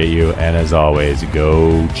appreciate you. And as always,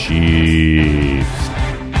 go Chiefs.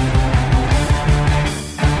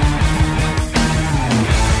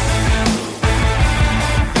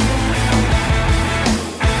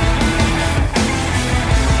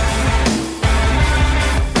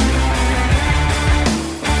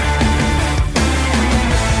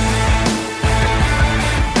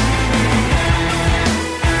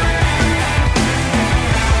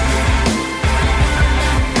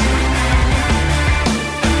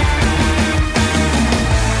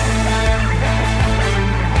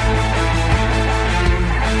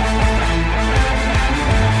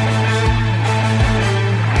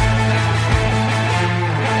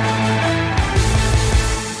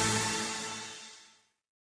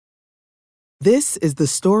 This is the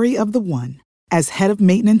story of the one. As head of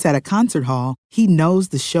maintenance at a concert hall, he knows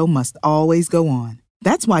the show must always go on.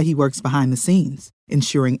 That's why he works behind the scenes,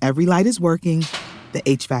 ensuring every light is working, the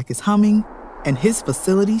HVAC is humming, and his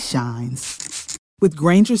facility shines. With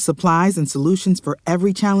Grainger's supplies and solutions for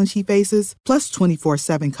every challenge he faces, plus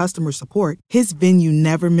 24/7 customer support, his venue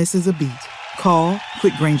never misses a beat. Call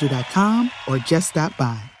quickgrainger.com or just stop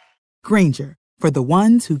by. Grainger, for the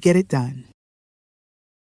ones who get it done.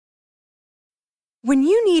 When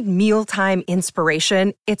you need mealtime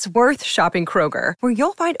inspiration, it's worth shopping Kroger, where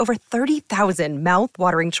you'll find over 30,000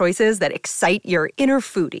 mouth-watering choices that excite your inner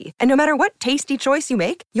foodie. And no matter what tasty choice you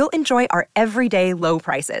make, you'll enjoy our everyday low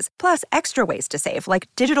prices, plus extra ways to save, like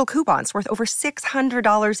digital coupons worth over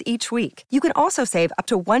 $600 each week. You can also save up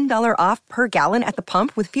to $1 off per gallon at the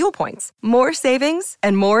pump with fuel points. More savings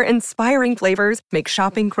and more inspiring flavors make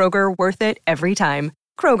shopping Kroger worth it every time.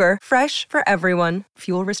 Kroger, fresh for everyone.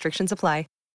 Fuel restrictions apply.